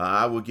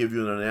 I will give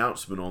you an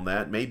announcement on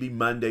that. Maybe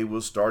Monday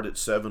we'll start at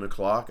 7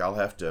 o'clock. I'll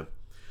have to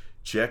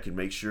check and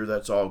make sure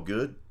that's all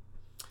good.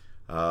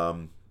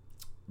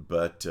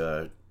 But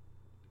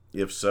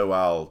if so,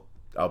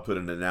 I'll put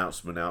an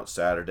announcement out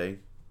Saturday,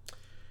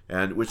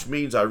 and which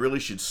means I really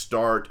should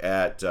start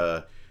at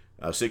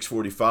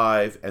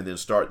 6:45 and then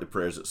start the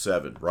prayers at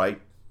 7, right?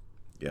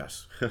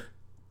 Yes.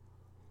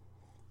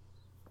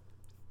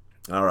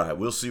 All right,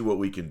 we'll see what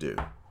we can do.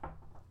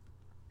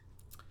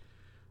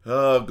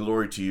 Oh,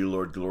 glory to you,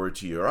 Lord, glory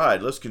to you. All right,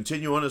 let's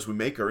continue on as we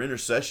make our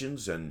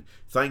intercessions and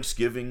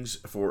thanksgivings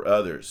for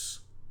others.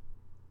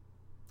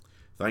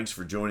 Thanks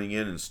for joining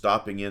in and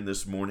stopping in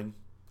this morning.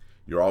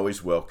 You're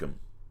always welcome.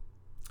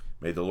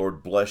 May the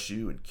Lord bless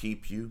you and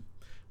keep you,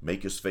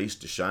 make his face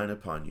to shine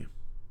upon you.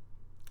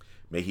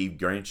 May he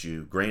grant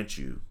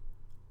you,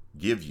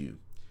 give you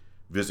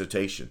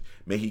visitation.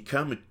 May he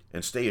come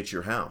and stay at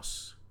your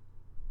house.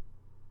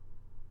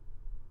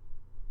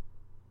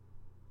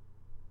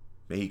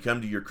 May he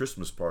come to your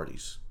Christmas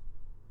parties.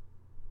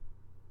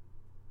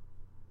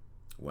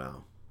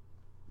 Wow.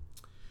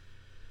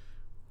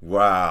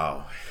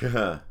 Wow.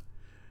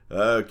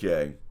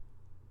 Okay.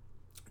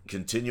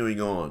 Continuing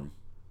on.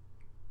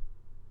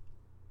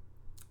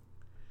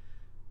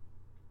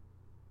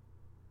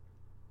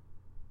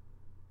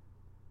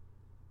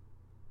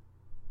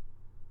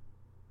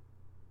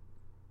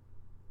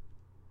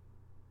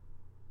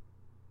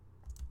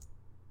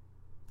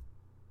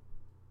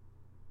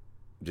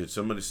 Did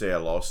somebody say I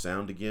lost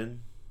sound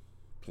again?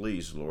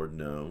 Please, Lord,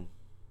 no.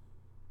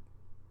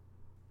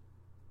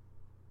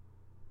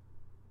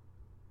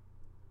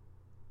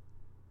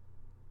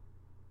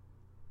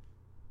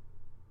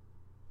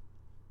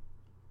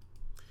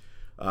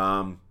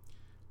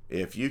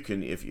 If you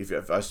can,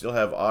 if I still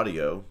have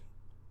audio,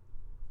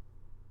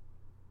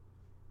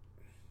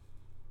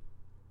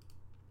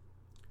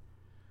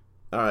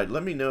 all right.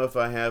 Let me know if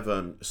I have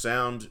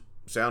sound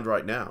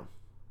right now.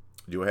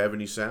 Do I have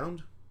any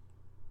sound?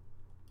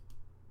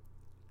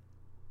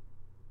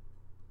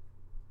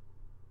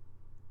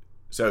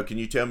 So, can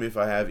you tell me if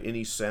I have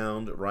any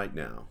sound right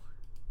now?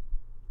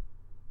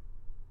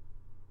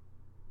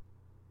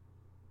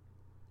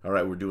 All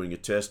right, we're doing a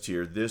test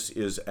here. This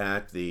is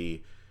at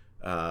the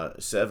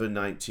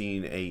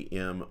 7:19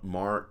 a.m.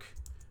 mark,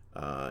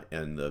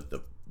 and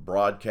the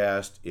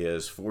broadcast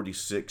is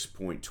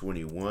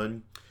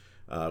 46.21.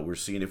 We're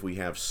seeing if we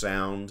have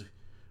sound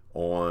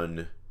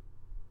on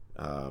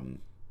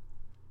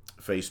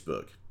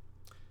Facebook.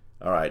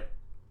 All right,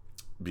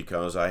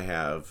 because I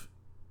have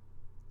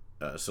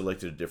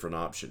selected a different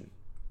option.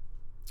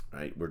 All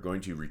right, we're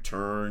going to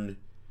return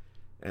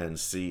and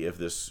see if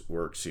this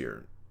works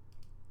here.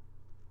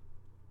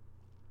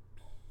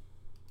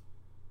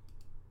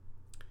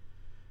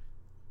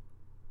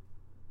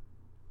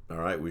 All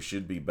right, we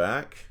should be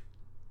back.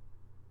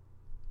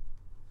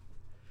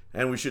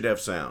 And we should have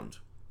sound,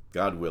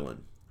 God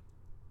willing.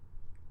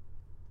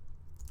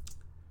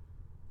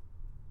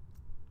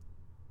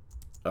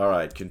 All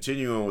right,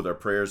 continue on with our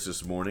prayers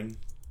this morning.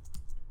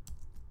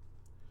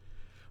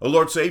 O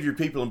Lord, save your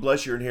people and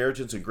bless your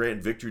inheritance and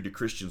grant victory to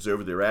Christians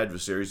over their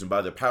adversaries, and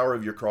by the power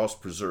of your cross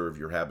preserve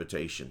your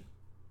habitation.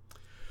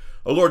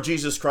 O Lord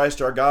Jesus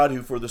Christ, our God,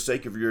 who for the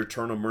sake of your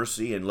eternal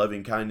mercy and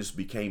loving kindness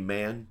became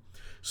man,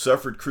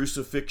 suffered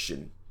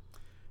crucifixion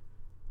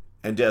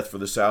and death for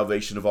the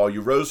salvation of all.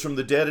 You rose from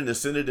the dead and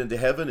ascended into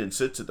heaven and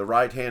sits at the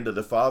right hand of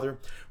the Father,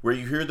 where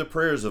you hear the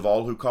prayers of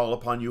all who call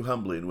upon you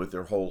humbly and with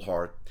their whole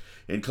heart.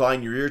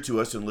 Incline your ear to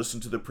us and listen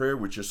to the prayer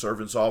which your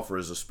servants offer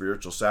as a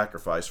spiritual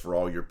sacrifice for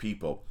all your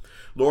people.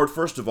 Lord,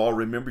 first of all,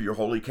 remember your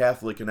holy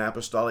Catholic and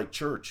Apostolic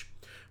Church.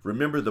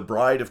 Remember the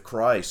bride of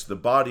Christ, the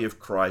body of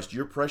Christ,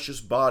 your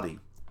precious body.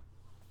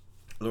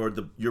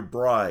 Lord, your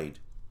bride,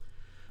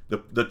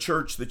 the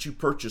church that you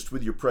purchased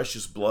with your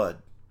precious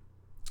blood.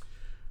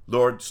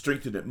 Lord,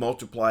 strengthen it,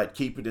 multiply it,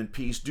 keep it in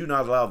peace. Do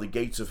not allow the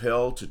gates of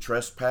hell to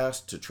trespass,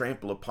 to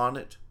trample upon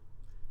it,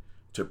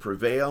 to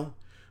prevail.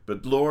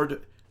 But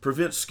Lord,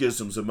 prevent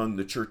schisms among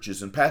the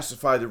churches and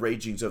pacify the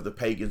ragings of the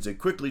pagans and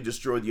quickly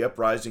destroy the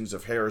uprisings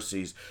of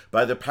heresies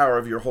by the power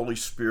of your Holy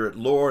Spirit.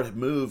 Lord,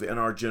 move in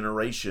our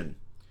generation.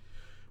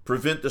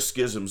 Prevent the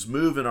schisms.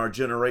 Move in our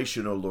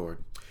generation, O Lord.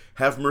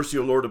 Have mercy,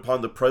 O Lord,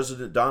 upon the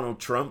President Donald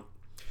Trump,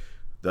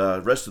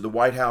 the rest of the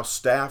White House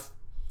staff,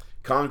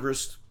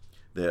 Congress,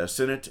 the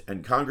Senate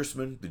and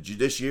Congressmen, the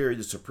Judiciary,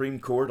 the Supreme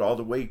Court, all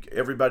the way,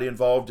 everybody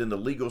involved in the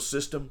legal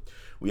system.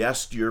 We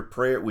ask your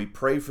prayer. We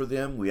pray for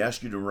them. We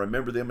ask you to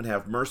remember them and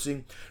have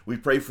mercy. We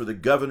pray for the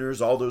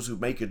governors, all those who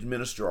make and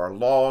administer our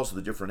laws,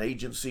 the different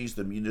agencies,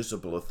 the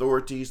municipal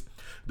authorities,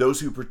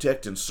 those who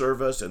protect and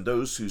serve us, and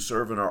those who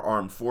serve in our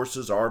armed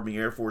forces, Army,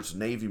 Air Force,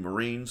 Navy,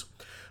 Marines,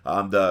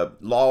 the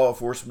law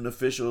enforcement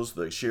officials,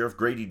 the Sheriff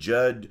Grady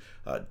Judd,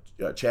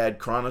 Chad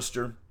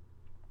Chronister.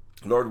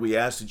 Lord, we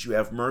ask that you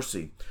have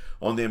mercy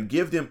on them.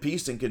 Give them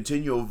peace and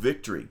continual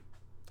victory.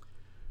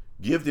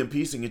 Give them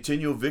peace and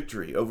continual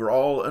victory over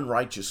all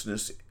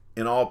unrighteousness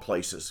in all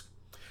places.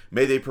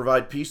 May they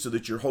provide peace so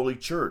that your holy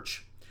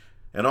church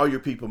and all your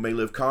people may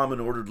live calm and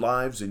ordered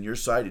lives in your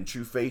sight in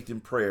true faith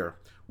and prayer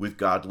with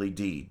godly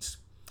deeds.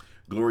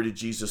 Glory to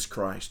Jesus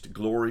Christ.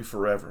 Glory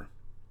forever.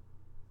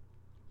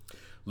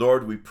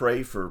 Lord, we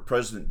pray for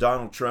President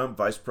Donald Trump,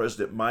 Vice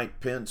President Mike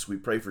Pence. We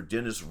pray for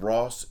Dennis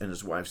Ross and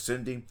his wife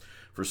Cindy,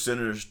 for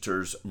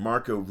Senators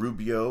Marco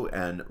Rubio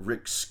and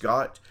Rick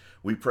Scott.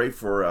 We pray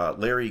for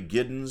Larry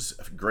Giddens,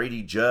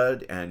 Grady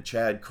Judd, and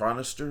Chad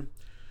Chronister.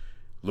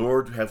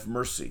 Lord, have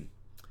mercy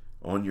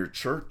on your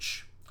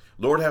church.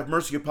 Lord, have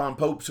mercy upon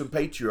popes and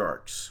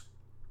patriarchs,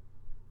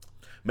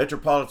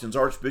 metropolitans,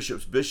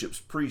 archbishops, bishops,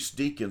 priests,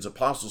 deacons,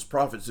 apostles,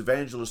 prophets,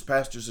 evangelists,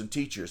 pastors, and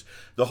teachers,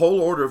 the whole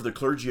order of the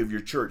clergy of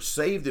your church.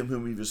 Save them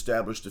whom you've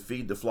established to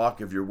feed the flock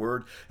of your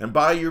word, and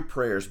by your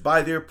prayers,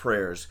 by their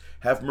prayers,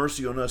 have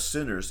mercy on us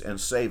sinners and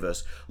save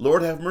us.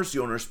 Lord, have mercy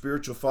on our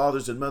spiritual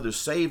fathers and mothers.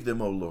 Save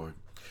them, O Lord,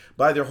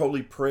 by their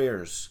holy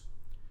prayers.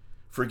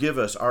 Forgive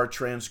us our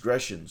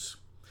transgressions.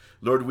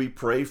 Lord, we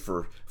pray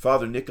for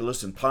Father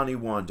Nicholas and Pani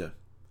Wanda.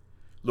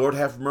 Lord,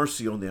 have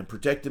mercy on them.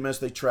 Protect them as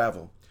they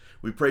travel.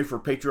 We pray for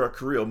Patriarch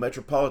Kirill,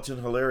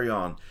 Metropolitan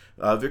Hilarion,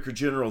 Vicar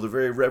General, the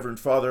Very Reverend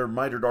Father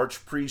Mitred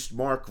Archpriest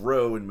Mark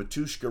Rowe, and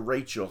Matushka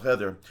Rachel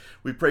Heather.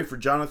 We pray for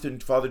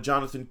Father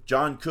Jonathan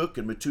John Cook,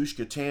 and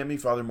Matushka Tammy,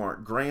 Father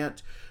Mark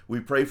Grant.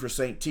 We pray for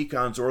St.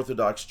 Tikhon's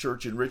Orthodox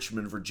Church in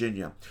Richmond,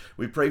 Virginia.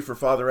 We pray for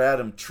Father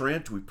Adam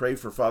Trent. We pray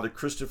for Father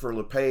Christopher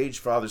LePage,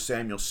 Father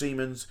Samuel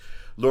Siemens.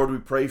 Lord, we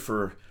pray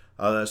for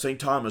St.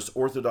 Thomas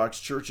Orthodox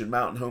Church in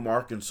Mountain Home,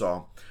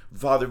 Arkansas.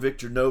 Father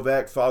Victor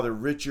Novak, Father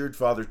Richard,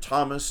 Father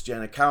Thomas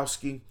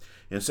Janikowski,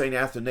 and St.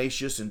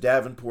 Athanasius in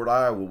Davenport,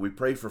 Iowa. We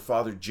pray for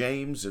Father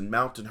James in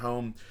Mountain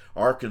Home,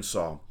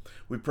 Arkansas.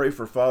 We pray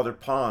for Father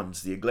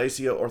Pons, the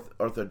Iglesia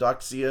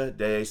Ortodoxia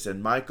de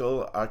San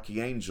Michael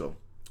Archangel,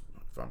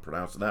 if I'm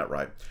pronouncing that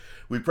right.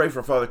 We pray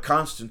for Father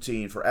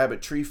Constantine, for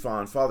Abbot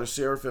Trifon, Father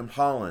Seraphim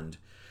Holland.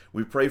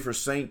 We pray for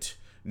St.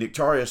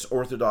 Nectarius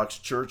Orthodox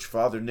Church,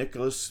 Father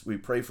Nicholas. We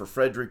pray for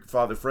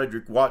Father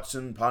Frederick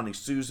Watson, Bonnie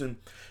Susan,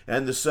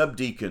 and the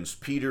subdeacons,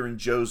 Peter and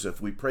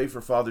Joseph. We pray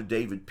for Father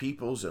David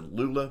Peoples and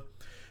Lula,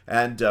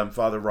 and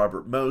Father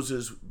Robert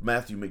Moses,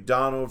 Matthew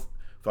McDonald,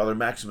 Father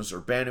Maximus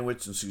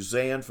Urbanowitz and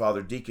Suzanne,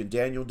 Father Deacon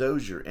Daniel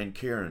Dozier and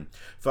Karen,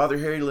 Father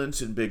Harry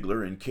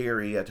Linsenbigler and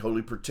Carrie at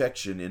Holy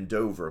Protection in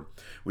Dover.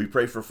 We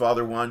pray for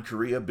Father Juan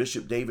Correa,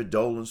 Bishop David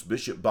Dolans,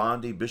 Bishop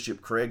Bondi,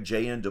 Bishop Craig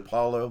J.N.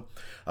 DePaulo,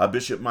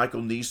 Bishop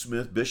Michael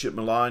Neesmith, Bishop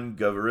Milan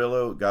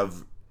Gavrillo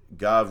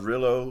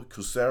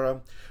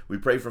Cusera. We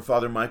pray for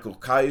Father Michael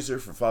Kaiser,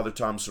 for Father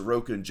Tom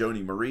Soroka and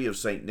Joni Marie of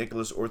St.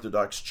 Nicholas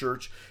Orthodox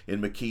Church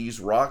in McKees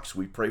Rocks.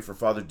 We pray for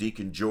Father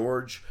Deacon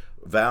George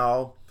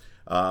Val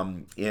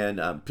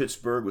in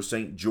Pittsburgh with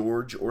St.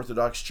 George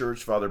Orthodox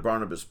Church. Father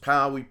Barnabas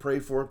Powell we pray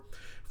for.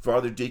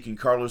 Father Deacon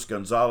Carlos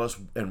Gonzalez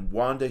and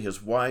Wanda,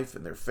 his wife,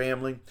 and their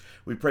family.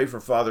 We pray for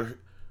Father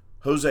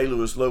Jose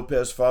Luis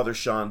Lopez, Father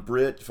Sean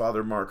Britt,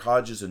 Father Mark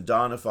Hodges and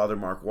Donna, Father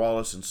Mark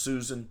Wallace and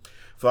Susan,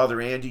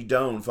 Father Andy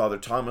Doan, Father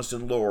Thomas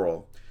and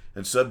Laurel,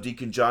 and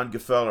Subdeacon John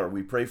Gefeller.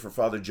 We pray for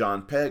Father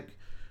John Peck,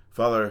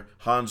 Father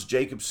Hans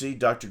Jacobsey,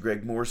 Dr.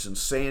 Greg Morrison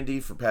Sandy,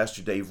 for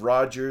Pastor Dave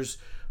Rogers,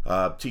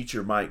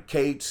 Teacher Mike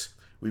Cates.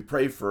 We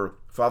pray for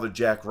Father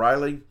Jack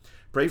Riley.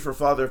 Pray for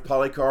Father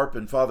Polycarp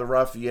and Father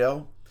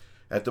Raphael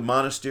at the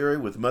monastery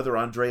with Mother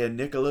Andrea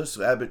Nicholas,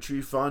 Abbot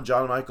Trifon,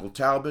 John Michael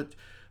Talbot,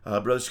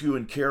 Brothers Hugh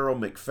and Carol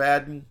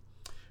McFadden.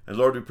 And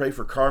Lord, we pray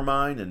for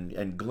Carmine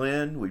and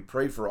Glenn. We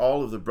pray for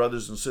all of the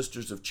brothers and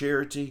sisters of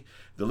charity,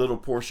 the Little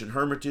Portion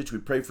Hermitage. We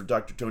pray for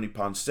Dr. Tony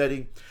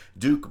Ponsetti,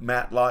 Duke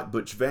Matlock,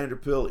 Butch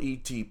Vanderpill,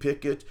 E.T.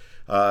 Pickett,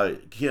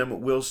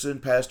 Kim Wilson,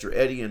 Pastor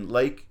Eddie and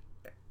Lake,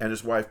 and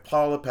his wife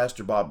Paula,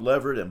 Pastor Bob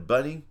Leverett and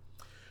Bunny.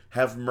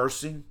 Have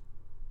mercy.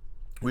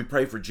 We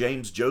pray for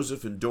James,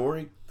 Joseph, and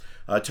Dory,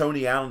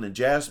 Tony Allen and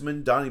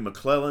Jasmine, Donnie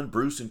McClellan,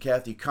 Bruce and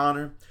Kathy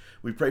Connor.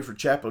 We pray for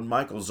Chaplain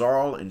Michael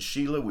Zarl and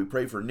Sheila. We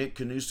pray for Nick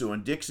Canuso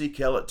and Dixie,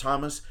 Kellett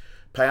Thomas,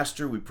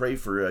 Pastor. We pray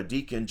for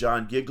Deacon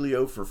John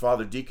Giglio, for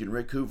Father Deacon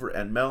Rick Hoover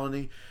and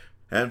Melanie,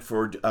 and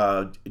for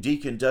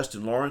Deacon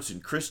Dustin Lawrence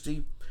and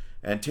Christy,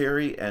 and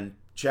Terry and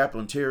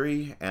Chaplain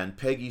Terry and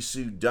Peggy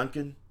Sue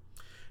Duncan.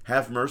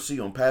 Have mercy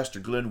on Pastor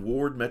Glenn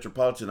Ward,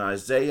 Metropolitan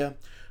Isaiah,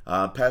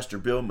 Pastor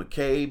Bill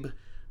McCabe,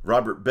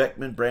 Robert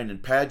Beckman, Brandon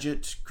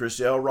Paget, Chris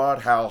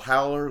Elrod, Hal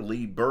Howler,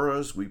 Lee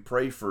Burrows. We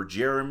pray for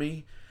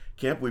Jeremy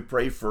Kemp. We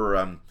pray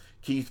for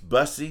Keith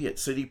Bussey at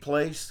City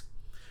Place.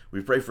 We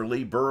pray for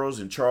Lee Burrows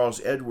and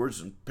Charles Edwards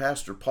and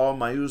Pastor Paul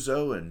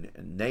Mayuzo and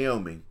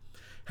Naomi.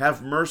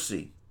 Have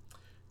mercy.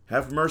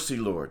 Have mercy,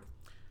 Lord.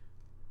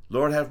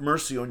 Lord, have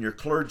mercy on your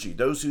clergy,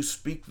 those who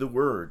speak the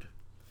word.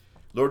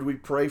 Lord, we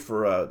pray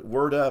for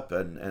Word Up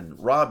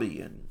and Robbie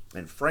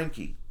and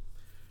Frankie.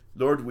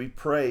 Lord, we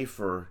pray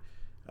for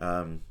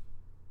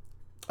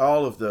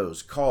all of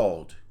those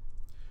called.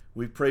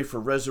 We pray for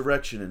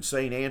Resurrection and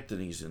St.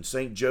 Anthony's and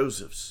St.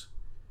 Joseph's.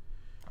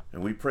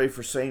 And we pray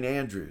for St.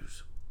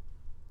 Andrew's.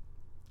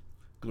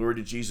 Glory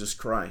to Jesus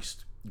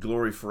Christ.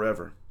 Glory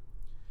forever.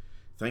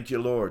 Thank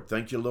you, Lord.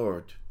 Thank you,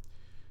 Lord.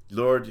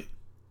 Lord,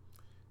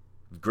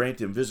 grant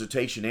them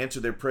visitation, answer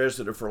their prayers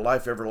that are for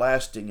life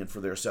everlasting and for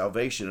their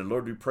salvation. And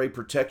Lord, we pray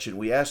protection.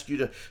 We ask you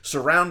to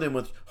surround them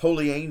with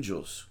holy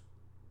angels.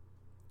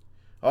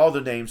 All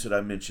the names that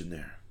I mentioned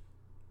there.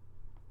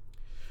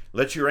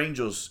 Let your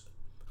angels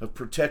of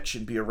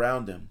protection be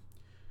around them.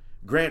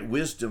 Grant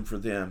wisdom for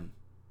them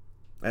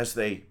as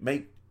they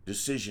make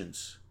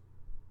decisions.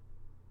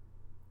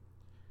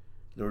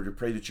 Lord, we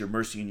pray that your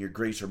mercy and your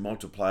grace are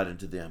multiplied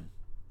unto them.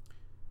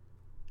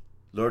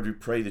 Lord, we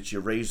pray that you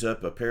raise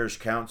up a parish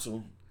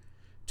council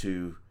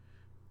to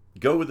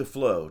go with the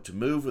flow, to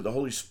move with the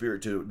Holy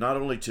Spirit, to not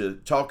only to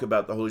talk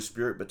about the Holy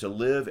Spirit, but to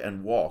live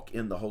and walk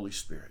in the Holy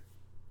Spirit.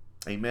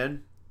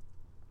 Amen.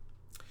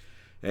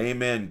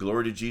 Amen.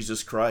 Glory to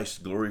Jesus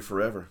Christ. Glory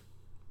forever.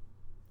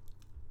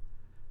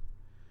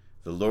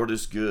 The Lord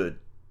is good.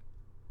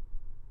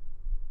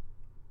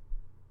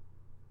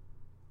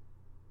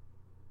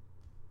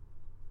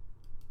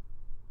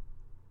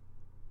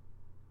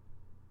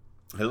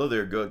 Hello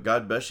there.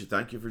 God bless you.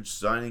 Thank you for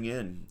signing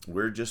in.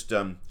 We're just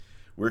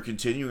we're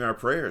continuing our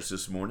prayers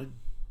this morning.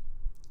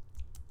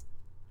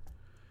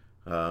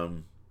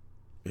 It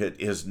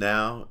is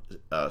now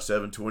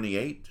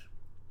 7:28.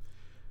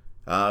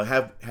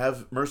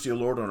 Have mercy, O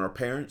Lord, on our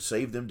parents.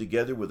 Save them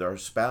together with our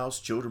spouse,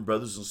 children,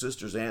 brothers and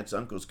sisters, aunts,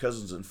 uncles,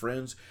 cousins, and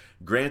friends.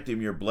 Grant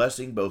them your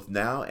blessing both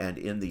now and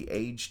in the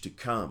age to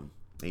come.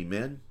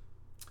 Amen.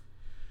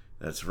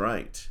 That's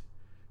right.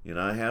 You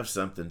know, I have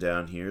something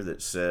down here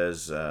that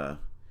says,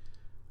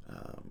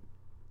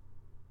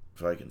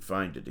 if I can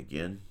find it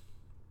again.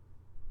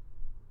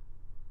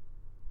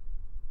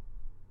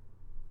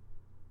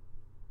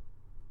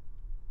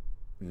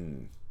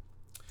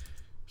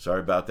 Sorry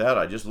about that.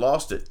 I just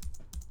lost it.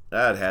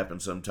 That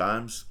happens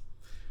sometimes.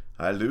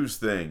 I lose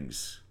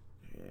things.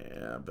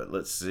 Yeah, but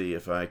let's see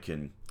if I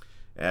can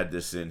add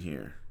this in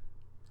here.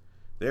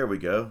 There we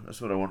go.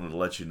 That's what I wanted to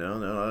let you know.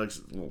 Now, that looks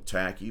a little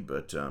tacky,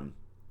 but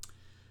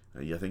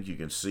I think you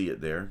can see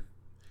it there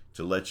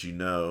to let you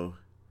know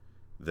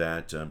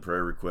that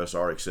prayer requests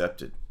are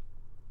accepted.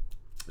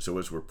 So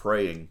as we're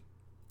praying,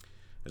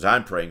 as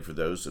I'm praying for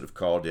those that have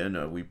called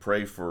in, we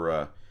pray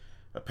for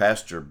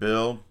Pastor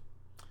Bill,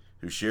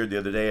 who shared the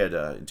other day at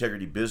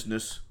Integrity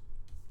Business.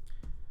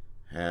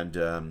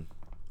 And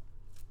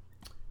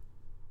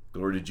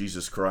glory to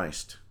Jesus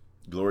Christ.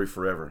 Glory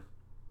forever.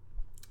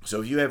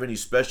 So if you have any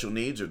special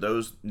needs or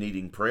those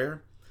needing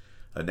prayer,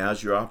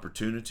 now's your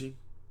opportunity.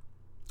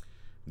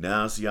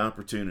 Now's the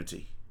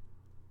opportunity.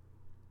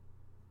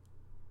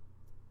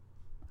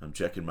 I'm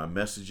checking my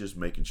messages,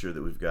 making sure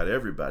that we've got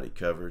everybody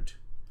covered.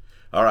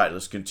 All right,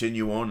 let's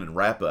continue on and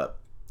wrap up.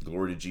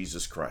 Glory to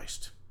Jesus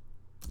Christ.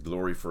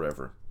 Glory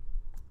forever.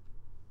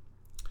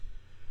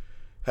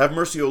 Have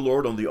mercy, O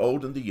Lord, on the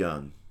old and the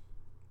young,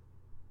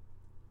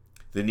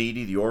 the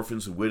needy, the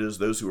orphans and widows,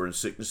 those who are in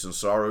sickness and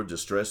sorrow,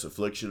 distress,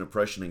 affliction,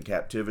 oppression, and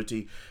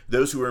captivity,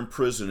 those who are in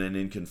prison and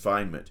in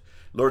confinement.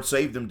 Lord,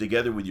 save them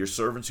together with your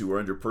servants who are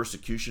under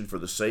persecution for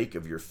the sake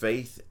of your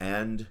faith,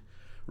 and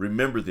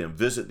remember them,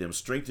 visit them,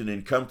 strengthen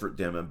and comfort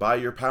them, and by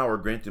your power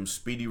grant them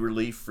speedy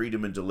relief,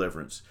 freedom, and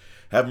deliverance.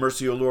 Have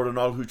mercy, O Lord, on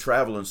all who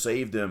travel, and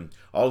save them,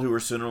 all who are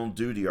sent on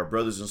duty, our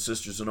brothers and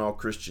sisters and all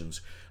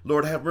Christians.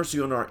 Lord, have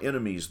mercy on our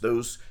enemies,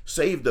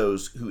 save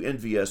those who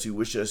envy us, who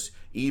wish us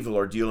evil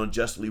or deal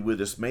unjustly with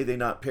us. May they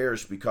not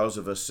perish because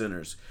of us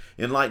sinners.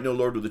 Enlighten, O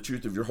Lord, with the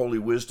truth of your holy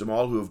wisdom,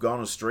 all who have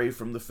gone astray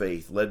from the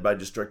faith, led by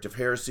destructive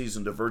heresies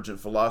and divergent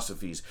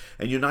philosophies,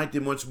 and unite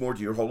them once more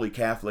to your holy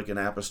Catholic and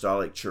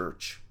Apostolic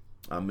Church.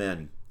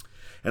 Amen.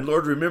 And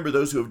Lord, remember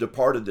those who have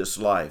departed this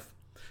life,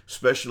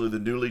 especially the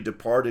newly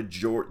departed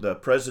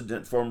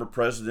former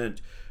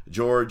President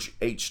George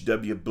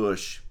H.W.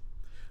 Bush.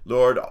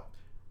 Lord,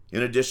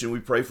 in addition, we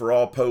pray for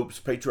all popes,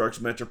 patriarchs,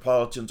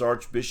 metropolitans,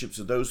 archbishops,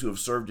 and those who have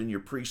served in your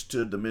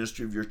priesthood, the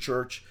ministry of your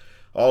church,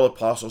 all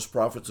apostles,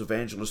 prophets,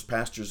 evangelists,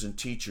 pastors, and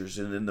teachers,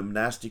 and in the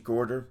monastic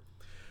order.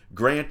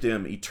 Grant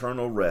them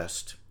eternal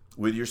rest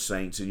with your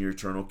saints in your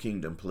eternal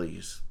kingdom,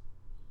 please.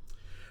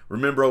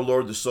 Remember, O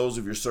Lord, the souls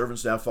of your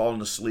servants now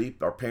fallen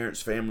asleep, our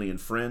parents, family, and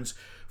friends.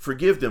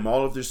 Forgive them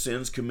all of their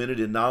sins committed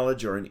in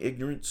knowledge or in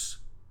ignorance.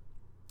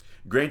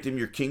 Grant them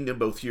your kingdom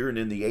both here and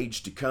in the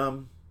age to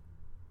come.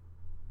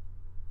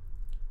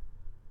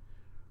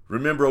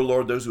 Remember, O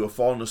Lord, those who have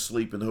fallen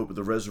asleep in the hope of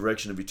the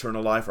resurrection of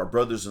eternal life, our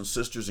brothers and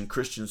sisters and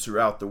Christians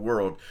throughout the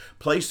world.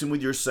 Place them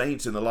with your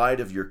saints in the light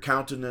of your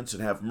countenance,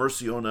 and have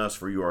mercy on us,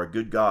 for you are a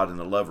good God and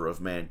a lover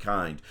of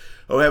mankind.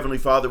 O Heavenly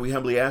Father, we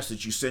humbly ask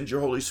that you send your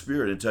Holy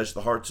Spirit and touch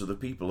the hearts of the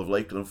people of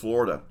Lakeland,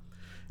 Florida,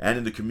 and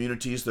in the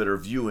communities that are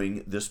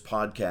viewing this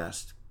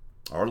podcast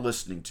or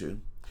listening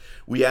to.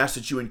 We ask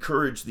that you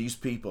encourage these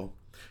people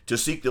to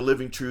seek the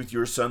living truth,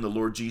 your Son, the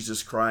Lord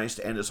Jesus Christ,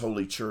 and his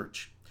holy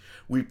church.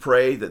 We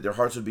pray that their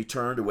hearts would be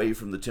turned away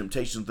from the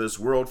temptations of this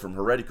world, from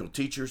heretical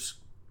teachers.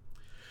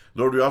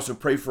 Lord, we also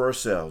pray for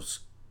ourselves,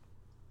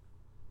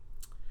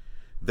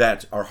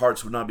 that our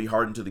hearts would not be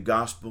hardened to the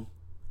gospel,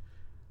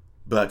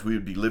 but we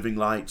would be living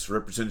lights,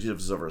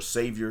 representatives of our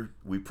Savior.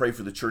 We pray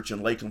for the church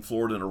in Lakeland,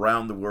 Florida, and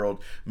around the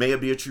world. May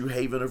it be a true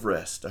haven of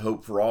rest, a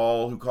hope for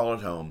all who call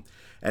it home.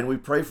 And we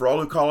pray for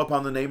all who call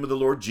upon the name of the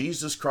Lord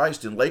Jesus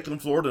Christ in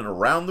Lakeland, Florida, and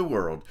around the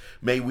world.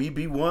 May we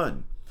be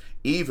one,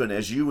 even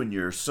as you and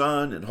your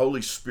Son and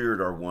Holy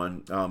Spirit are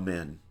one.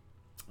 Amen.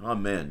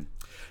 Amen.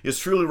 It's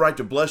truly right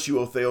to bless you,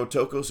 O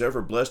Theotokos,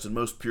 ever blessed and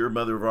most pure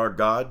Mother of our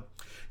God.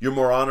 You're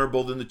more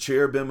honorable than the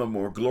cherubim, and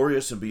more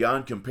glorious and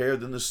beyond compare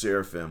than the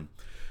seraphim,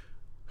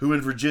 who in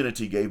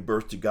virginity gave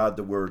birth to God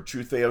the Word.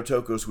 True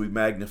Theotokos, we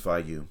magnify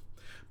you.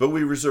 But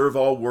we reserve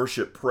all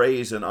worship,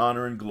 praise, and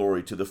honor and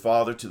glory to the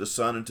Father, to the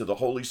Son, and to the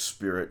Holy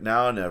Spirit,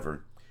 now and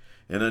ever,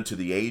 and unto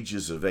the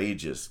ages of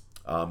ages.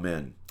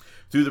 Amen.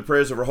 Through the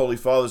prayers of our holy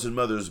fathers and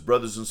mothers,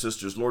 brothers and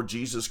sisters, Lord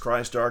Jesus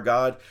Christ our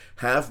God,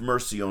 have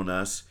mercy on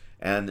us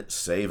and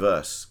save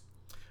us.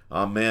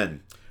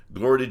 Amen.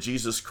 Glory to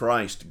Jesus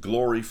Christ.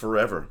 Glory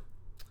forever.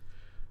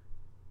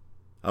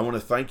 I want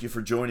to thank you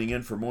for joining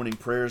in for morning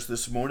prayers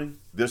this morning.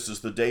 This is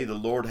the day the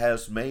Lord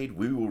has made.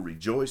 We will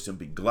rejoice and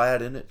be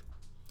glad in it.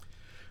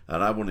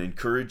 And I want to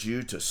encourage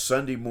you to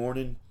Sunday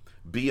morning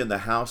be in the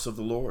house of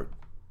the Lord.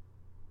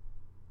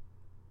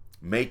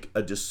 Make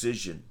a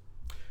decision.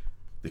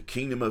 The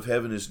kingdom of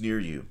heaven is near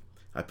you.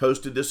 I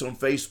posted this on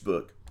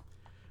Facebook.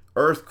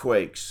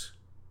 Earthquakes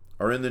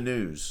are in the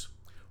news.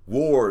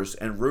 Wars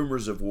and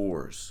rumors of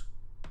wars.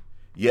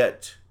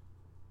 Yet,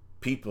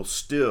 people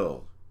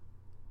still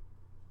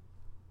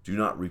do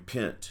not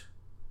repent.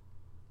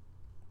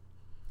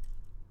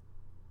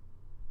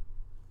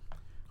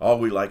 All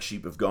we like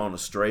sheep have gone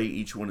astray.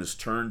 Each one is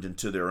turned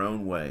into their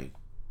own way.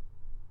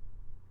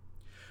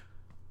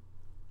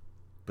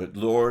 But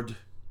Lord,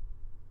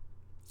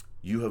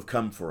 you have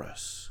come for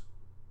us.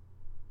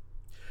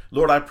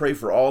 Lord, I pray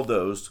for all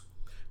those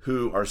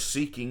who are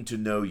seeking to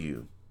know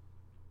you.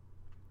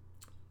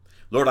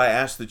 Lord, I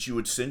ask that you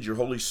would send your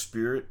Holy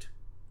Spirit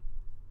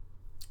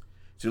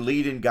to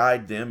lead and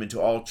guide them into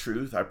all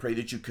truth. I pray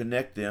that you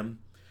connect them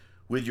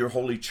with your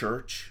holy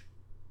church,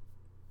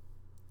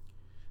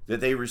 that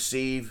they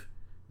receive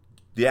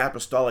the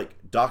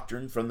apostolic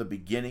doctrine from the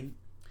beginning,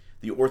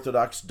 the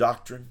orthodox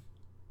doctrine.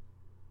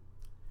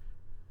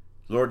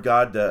 Lord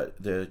God,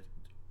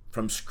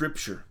 from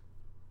Scripture,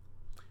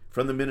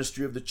 from the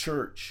ministry of the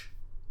church,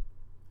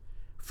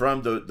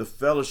 from the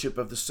fellowship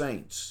of the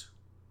saints,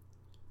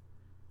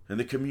 and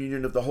the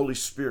communion of the Holy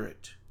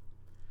Spirit.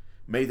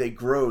 May they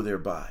grow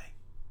thereby.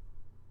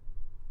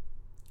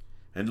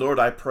 And Lord,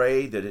 I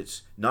pray that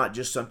it's not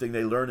just something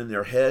they learn in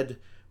their head,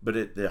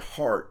 but their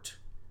heart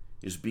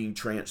is being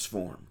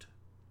transformed.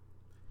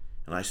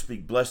 And I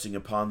speak blessing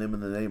upon them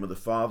in the name of the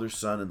Father,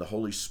 Son, and the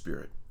Holy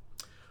Spirit.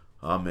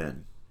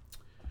 Amen.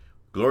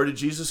 Glory to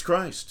Jesus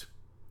Christ.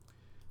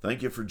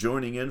 Thank you for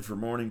joining in for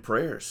morning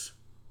prayers.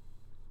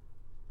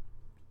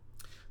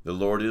 The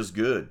Lord is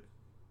good.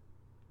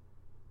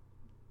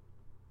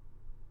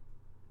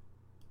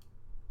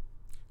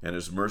 And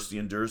his mercy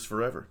endures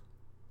forever.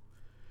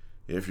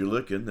 If you're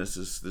looking, this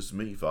is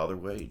me, Father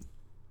Wade.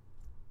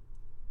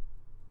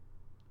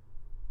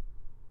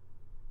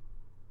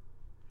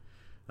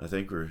 I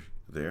think we're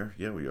there.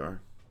 Yeah, we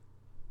are.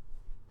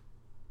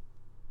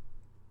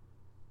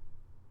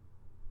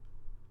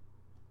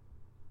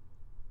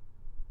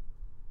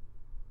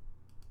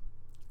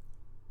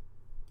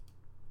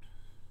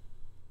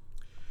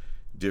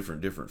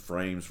 Different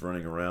frames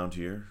running around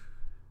here.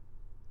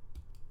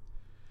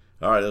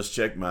 All right, let's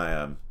check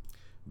my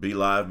Be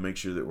Live, make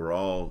sure that we're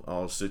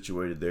all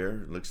situated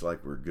there. It looks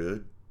like we're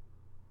good.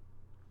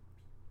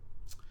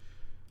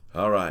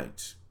 All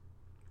right.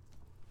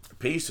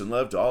 Peace and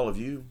love to all of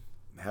you.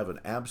 Have an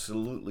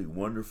absolutely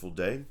wonderful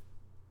day.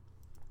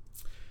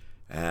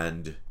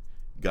 And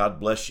God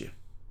bless you.